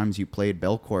first times you played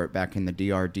Belcourt back in the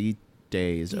DRD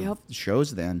days of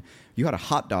shows then. You had a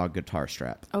hot dog guitar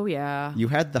strap. Oh, yeah. You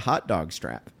had the hot dog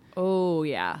strap. Oh,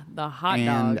 yeah. The hot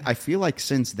dog. And I feel like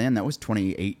since then, that was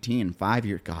 2018, 5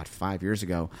 years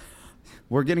ago.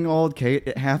 We're getting old, Kate.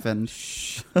 It happened.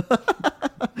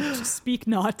 Speak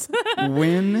not.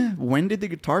 When did the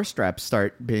guitar strap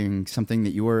start being something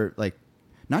that you were like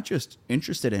not just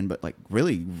interested in, but like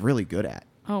really, really good at?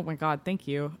 Oh my God, thank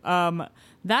you.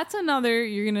 That's another,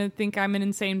 you're going to think I'm an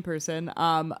insane person.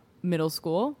 Middle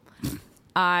school.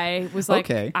 I was like,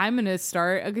 Okay. I'm going to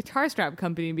start a guitar strap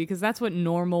company because that's what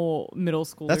normal middle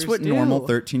schoolers That's what do. normal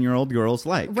 13-year-old girls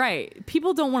like. Right.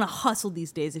 People don't want to hustle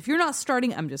these days. If you're not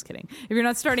starting, I'm just kidding. If you're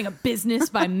not starting a business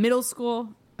by middle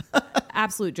school,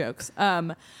 absolute jokes.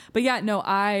 But yeah, no,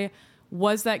 I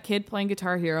was that kid playing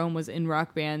Guitar Hero and was in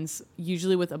rock bands,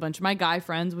 usually with a bunch of my guy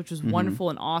friends, which was wonderful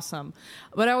and awesome.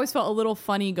 But I always felt a little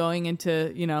funny going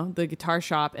into, the guitar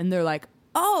shop, and they're like,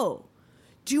 oh,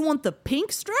 do you want the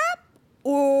pink strap?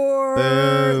 Or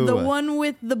Boo. the one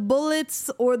with the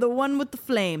bullets, or the one with the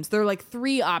flames. There are like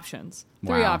three options.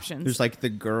 Three Wow. options. There's like the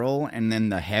girl and then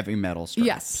the heavy metal straps.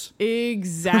 Yes,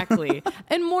 exactly.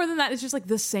 And more than that, it's just like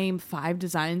the same 5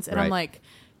 designs. And I'm Right. like,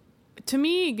 to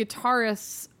me,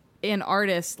 guitarists and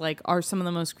artists like are some of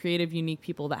the most creative, unique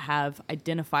people that have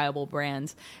identifiable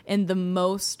brands. And the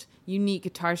most unique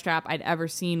guitar strap I'd ever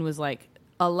seen was like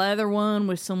a leather one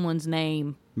with someone's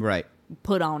name Right.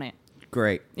 put on it.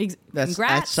 Great. That's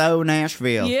Congrats. so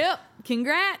Nashville. Yep.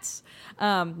 Congrats.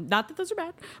 Not that those are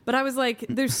bad, but I was like,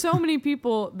 there's so many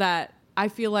people that I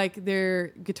feel like their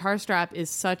guitar strap is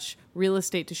such real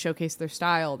estate to showcase their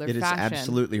style, their It is fashion.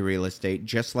 absolutely real estate,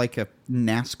 just like a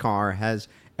NASCAR has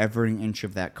every inch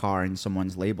of that car in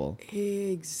someone's label.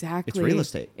 Exactly. It's real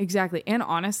estate. Exactly. And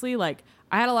honestly, like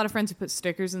I had a lot of friends who put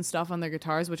stickers and stuff on their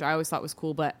guitars, which I always thought was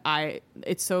cool, but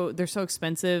they're so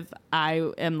expensive.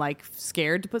 I am like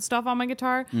scared to put stuff on my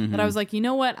guitar that I was like, you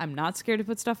know what? I'm not scared to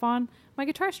put stuff on my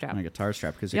guitar strap. On a guitar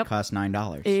strap because Yep. it costs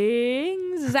 $9.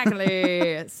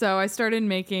 Exactly. So I started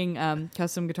making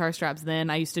custom guitar straps then.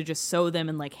 I used to just sew them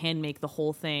and like hand make the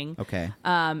whole thing. Okay.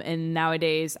 And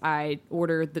nowadays I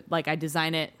order, I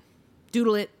design it,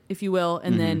 doodle it, if you will,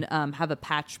 and then have a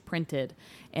patch printed.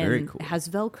 And Very cool. it has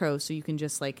Velcro, so you can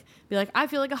just like be like, I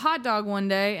feel like a hot dog one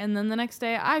day, and then the next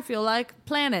day I feel like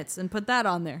planets, and put that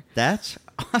on there. That's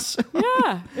awesome.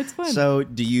 Yeah, it's fun. So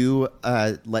do you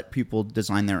let people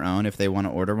design their own if they want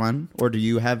to order one? Or do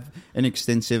you have an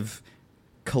extensive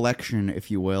collection,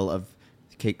 if you will, of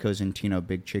Kate Cosentino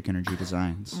Big Chick Energy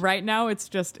designs? Right now, it's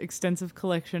just extensive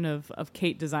collection of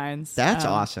Kate designs. That's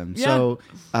awesome. yeah. So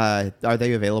are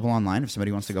they available online if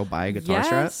somebody wants to go buy a guitar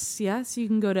strap? Yes, you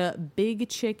can go to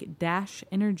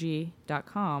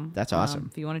bigchick-energy.com. That's awesome.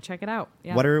 If you want to check it out.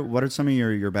 Yeah. What are some of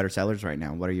your better sellers right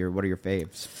now? What are your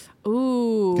faves?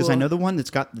 Ooh. Because I know the one that's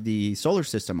got the solar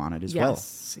system on it as well.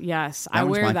 Yes. That I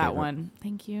one's wear my that favorite. one.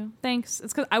 Thank you. Thanks.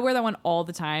 It's because I wear that one all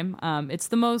the time. It's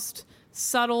the most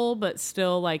subtle, but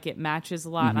still like it matches a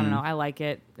lot. I don't know. I like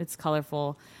it. It's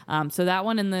colorful. So that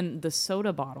one, and then the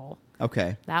soda bottle.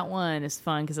 Okay. That one is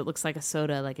fun because it looks like a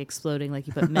soda, like exploding, like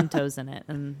you put Mentos in it,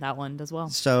 and that one does well.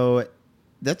 So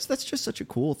that's just such a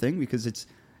cool thing because it's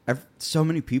so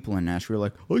many people in Nashville are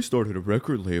like, I started a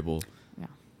record label. Yeah.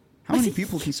 How many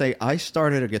people can say, I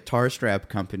started a guitar strap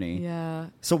company? Yeah.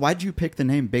 So why'd you pick the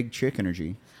name Big Chick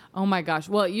Energy? Oh my gosh.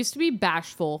 Well, it used to be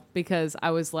bashful because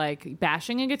I was like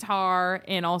bashing a guitar.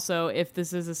 And also, if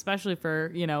this is especially for,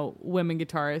 women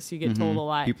guitarists, you get told a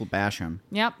lot. People bash him.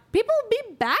 Yep. People be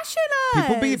bashing us.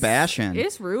 People be bashing.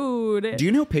 It's rude. Do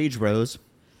you know Paige Rose?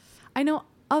 I know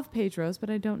of Paige Rose, but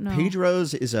I don't know. Paige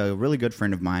Rose is a really good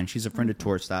friend of mine. She's a friend of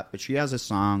Tour Stop, but she has a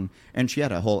song, and she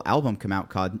had a whole album come out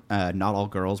called Not All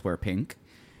Girls Wear Pink.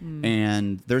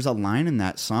 And there's a line in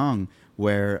that song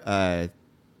where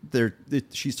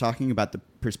she's talking about the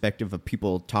perspective of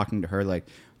people talking to her like,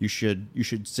 you should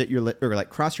sit or like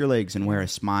cross your legs and wear a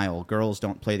smile. Girls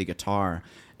don't play the guitar.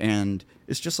 And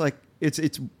it's just like,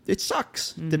 it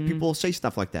sucks that people say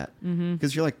stuff like that.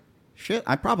 Because you're like, shit,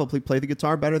 I probably play the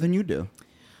guitar better than you do.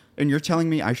 And you're telling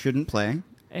me I shouldn't play?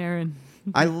 Aaron.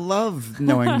 I love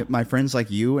knowing that my friends like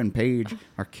you and Paige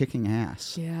are kicking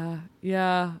ass.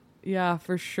 Yeah,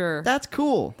 for sure. That's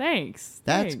cool. Thanks.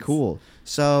 That's cool.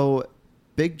 So,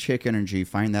 Big Chick Energy,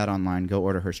 find that online. Go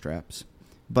order her straps.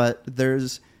 But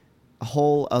there's a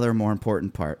whole other more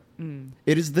important part.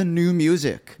 It is the new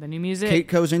music. The new music. Kate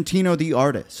Cosentino, the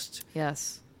artist.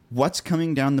 Yes. What's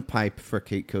coming down the pipe for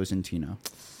Kate Cosentino?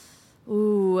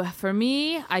 Ooh, for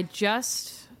me, I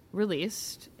just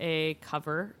released a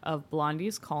cover of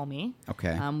Blondie's Call Me.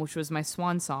 Okay. Which was my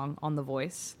swan song on The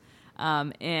Voice.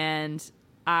 And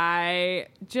I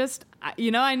just,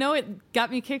 I know it got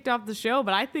me kicked off the show,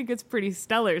 but I think it's pretty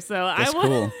stellar. So That's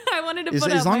cool. I wanted to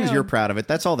put As long my as you're own. proud of it,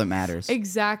 that's all that matters.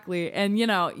 Exactly. And,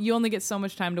 you only get so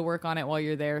much time to work on it while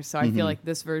you're there. So I feel like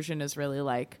this version is really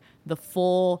like the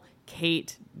full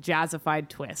Kate jazzified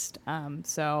twist.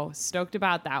 So stoked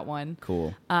about that one.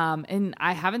 Cool. And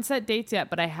I haven't set dates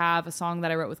yet, but I have a song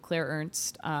that I wrote with Claire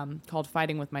Ernst called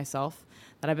Fighting With Myself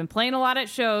that I've been playing a lot at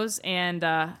shows and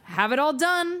have it all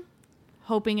done,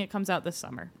 hoping it comes out this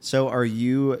summer. So are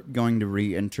you going to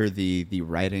re-enter the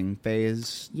writing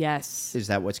phase? Yes. Is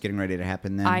that what's getting ready to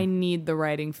happen then? I need the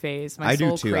writing phase. My I do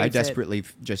soul too. I craves it. desperately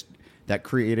just that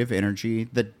creative energy,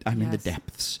 the Yes.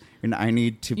 depths. And I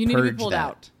need to You need to be purge pulled that.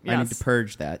 out. I need Yes. to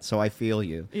purge that. So I feel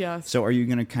you. Yes. So are you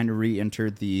going to kind of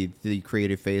re-enter the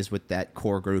creative phase with that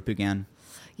core group again?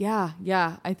 Yeah,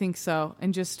 I think so.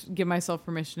 And just give myself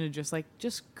permission to just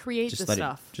create the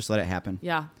stuff. Just let it happen.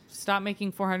 Yeah. Stop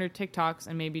making 400 TikToks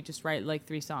and maybe just write like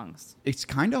 3 songs. It's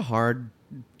kind of hard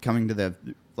coming to the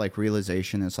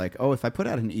realization. It's like, oh, if I put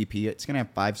out an EP, it's going to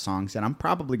have 5 songs, and I'm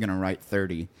probably going to write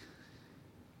 30.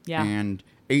 Yeah. And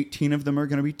 18 of them are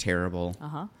going to be terrible.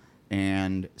 Uh-huh.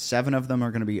 And 7 of them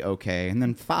are going to be okay. And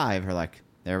then 5 are like,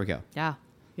 there we go. Yeah.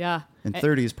 And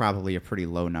 30 is probably a pretty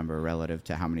low number relative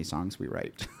to how many songs we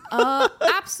write.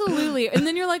 Absolutely. And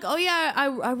then you're like, oh yeah,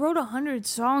 I wrote 100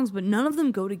 songs, but none of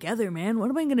them go together, man. What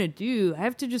am I going to do? I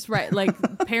have to just write,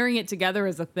 pairing it together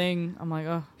as a thing. I'm like,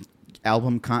 oh.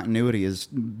 Album continuity is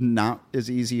not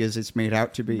as easy as it's made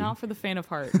out to be. Not for the faint of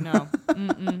heart, no.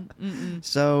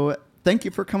 So thank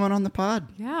you for coming on the pod.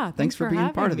 Yeah. Thanks for being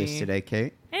having part of this me. today,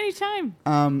 Kate. Anytime.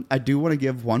 I do want to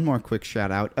give one more quick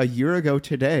shout out. A year ago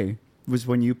today was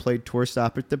when you played Tour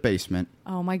Stop at the Basement.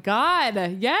 Oh my God.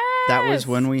 Yes. That was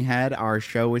when we had our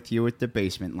show with you at the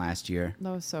Basement last year.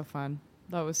 That was so fun.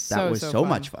 That was That was so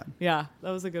much fun. Yeah,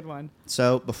 that was a good one.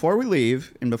 So before we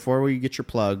leave and before we get your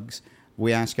plugs,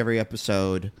 we ask every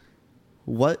episode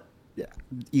what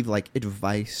like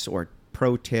advice or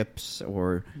pro tips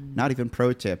or not even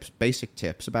pro tips, basic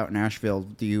tips about Nashville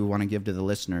do you want to give to the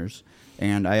listeners?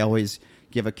 And I always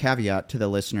give a caveat to the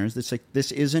listeners. It's like,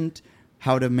 this isn't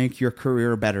how to make your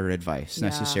career better advice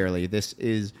necessarily. This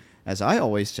is, as I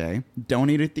always say,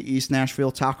 don't eat at the East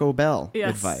Nashville Taco Bell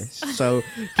advice. So,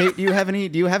 Kate, do you have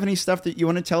any stuff that you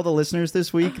want to tell the listeners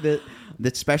this week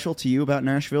that's special to you about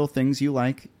Nashville? Things you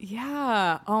like?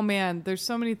 Yeah. Oh man, there's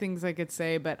so many things I could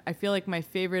say, but I feel like my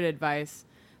favorite advice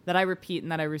that I repeat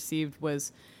and that I received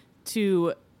was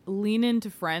to lean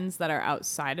into friends that are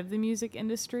outside of the music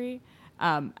industry.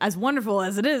 As wonderful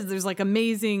as it is, there's like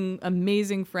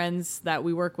amazing friends that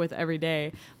we work with every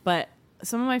day, but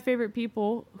some of my favorite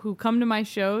people who come to my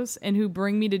shows and who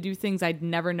bring me to do things I'd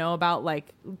never know about,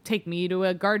 like take me to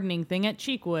a gardening thing at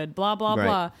Cheekwood, blah, blah,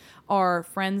 blah, are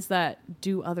friends that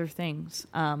do other things.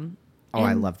 I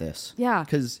love this. Yeah.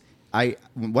 Because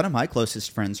one of my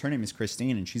closest friends, her name is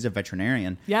Christine, and she's a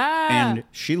veterinarian. Yeah. And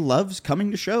she loves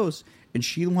coming to shows, and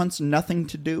she wants nothing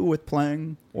to do with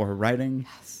playing or writing.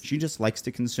 Yes. She just likes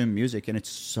to consume music, and it's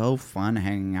so fun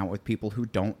hanging out with people who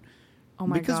don't. Oh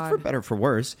my because God. for better or for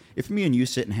worse, if me and you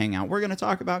sit and hang out, we're going to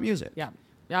talk about music. Yeah.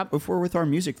 Yep. If we're with our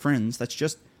music friends,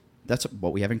 that's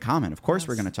what we have in common. Of course,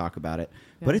 we're going to talk about it.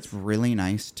 But it's really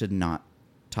nice to not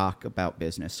talk about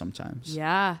business sometimes.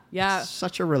 Yeah. Yeah. It's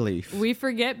such a relief. We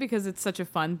forget because it's such a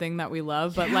fun thing that we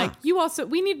love. But like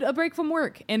we need a break from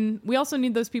work. And we also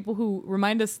need those people who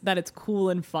remind us that it's cool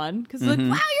and fun. Because like, wow,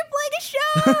 you're playing a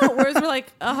show. Whereas we're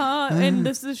like, and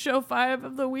this is show 5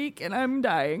 of the week and I'm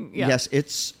dying. Yeah. Yes,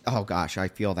 it's, oh gosh, I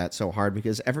feel that so hard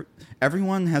because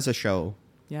everyone has a show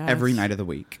every night of the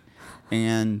week.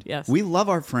 And we love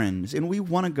our friends and we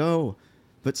want to go.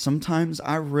 But sometimes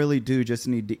I really do just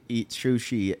need to eat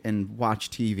sushi and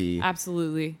watch TV.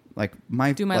 Absolutely. Like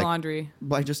do my laundry.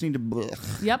 I just need to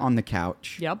on the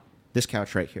couch. Yep. This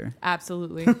couch right here.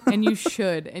 Absolutely. And you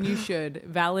should.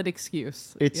 Valid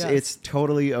excuse. It's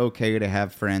totally okay to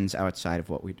have friends outside of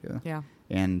what we do. Yeah.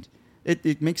 And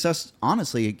it makes us,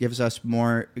 honestly, it gives us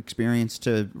more experience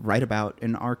to write about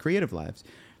in our creative lives.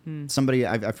 Somebody,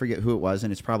 I forget who it was,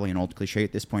 and it's probably an old cliche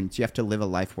at this point, it's you have to live a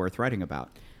life worth writing about.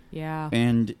 Yeah.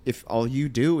 And if all you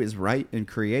do is write and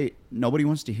create, nobody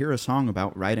wants to hear a song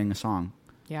about writing a song.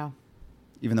 Yeah.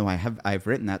 Even though I've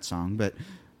written that song, but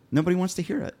nobody wants to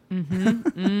hear it. Mm-hmm.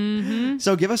 Mm-hmm.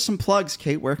 So give us some plugs,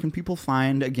 Kate. Where can people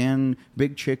find, again,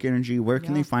 Big Chick Energy? Where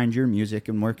can they find your music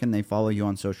and where can they follow you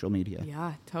on social media?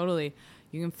 Yeah, totally.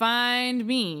 You can find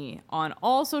me on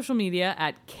all social media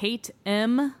at Kate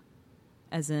M,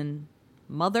 as in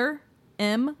mother.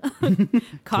 M.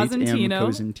 Cosentino.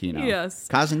 Cosentino. Yes.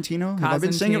 Cosentino? Have I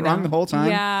been saying it wrong the whole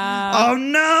time? Yeah. Oh,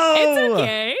 no! It's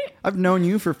okay. I've known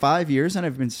you for 5 years, and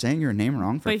I've been saying your name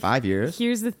wrong for 5 years.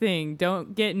 Here's the thing. No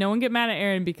one get mad at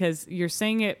Aaron because you're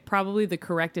saying it probably the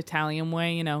correct Italian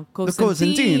way,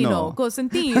 Cosentino.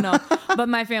 Cosentino. But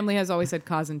my family has always said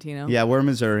Cosentino. Yeah, we're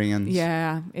Missourians.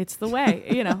 Yeah, it's the way.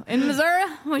 In Missouri,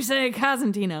 we say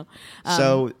Cosentino.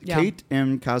 Kate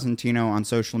M. Cosentino on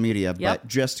social media, but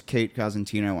just Kate Cosentino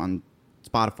on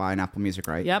Spotify and Apple Music,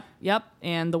 right? Yep.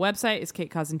 And the website is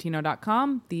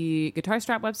katecosentino.com. The Guitar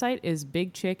Strap website is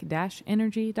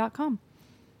bigchick-energy.com.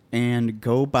 And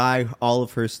go buy all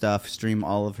of her stuff, stream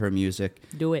all of her music.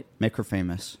 Do it. Make her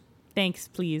famous. Thanks,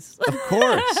 please. Of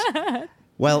course.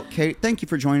 Well, Kate, thank you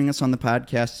for joining us on the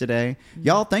podcast today.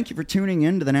 Y'all, thank you for tuning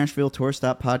in to the Nashville Tour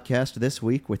Stop podcast this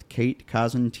week with Kate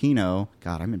Cosentino.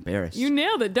 God, I'm embarrassed. You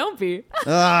nailed it. Don't be.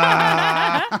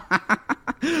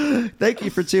 Thank you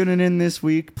for tuning in this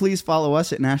week. Please follow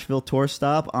us at Nashville Tour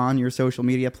Stop on your social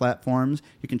media platforms.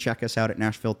 You can check us out at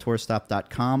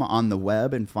NashvilleTourStop.com on the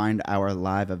web and find our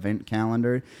live event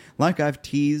calendar. Like I've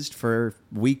teased for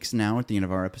weeks now at the end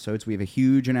of our episodes, we have a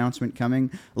huge announcement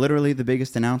coming. Literally the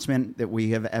biggest announcement that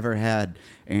we have ever had.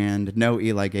 And no,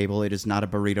 Eli Gable, it is not a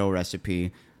burrito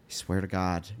recipe. I swear to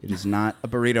God, it is not a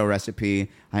burrito recipe.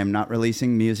 I am not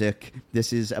releasing music.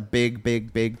 This is a big,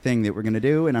 big, big thing that we're going to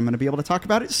do, and I'm going to be able to talk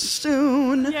about it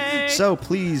soon. Yay. So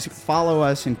please follow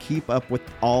us and keep up with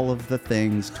all of the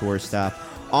things Tour Stop,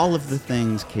 all of the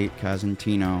things Kate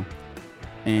Cosentino.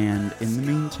 And in the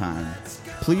meantime,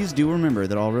 please do remember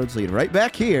that all roads lead right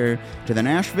back here to the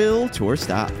Nashville Tour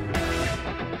Stop.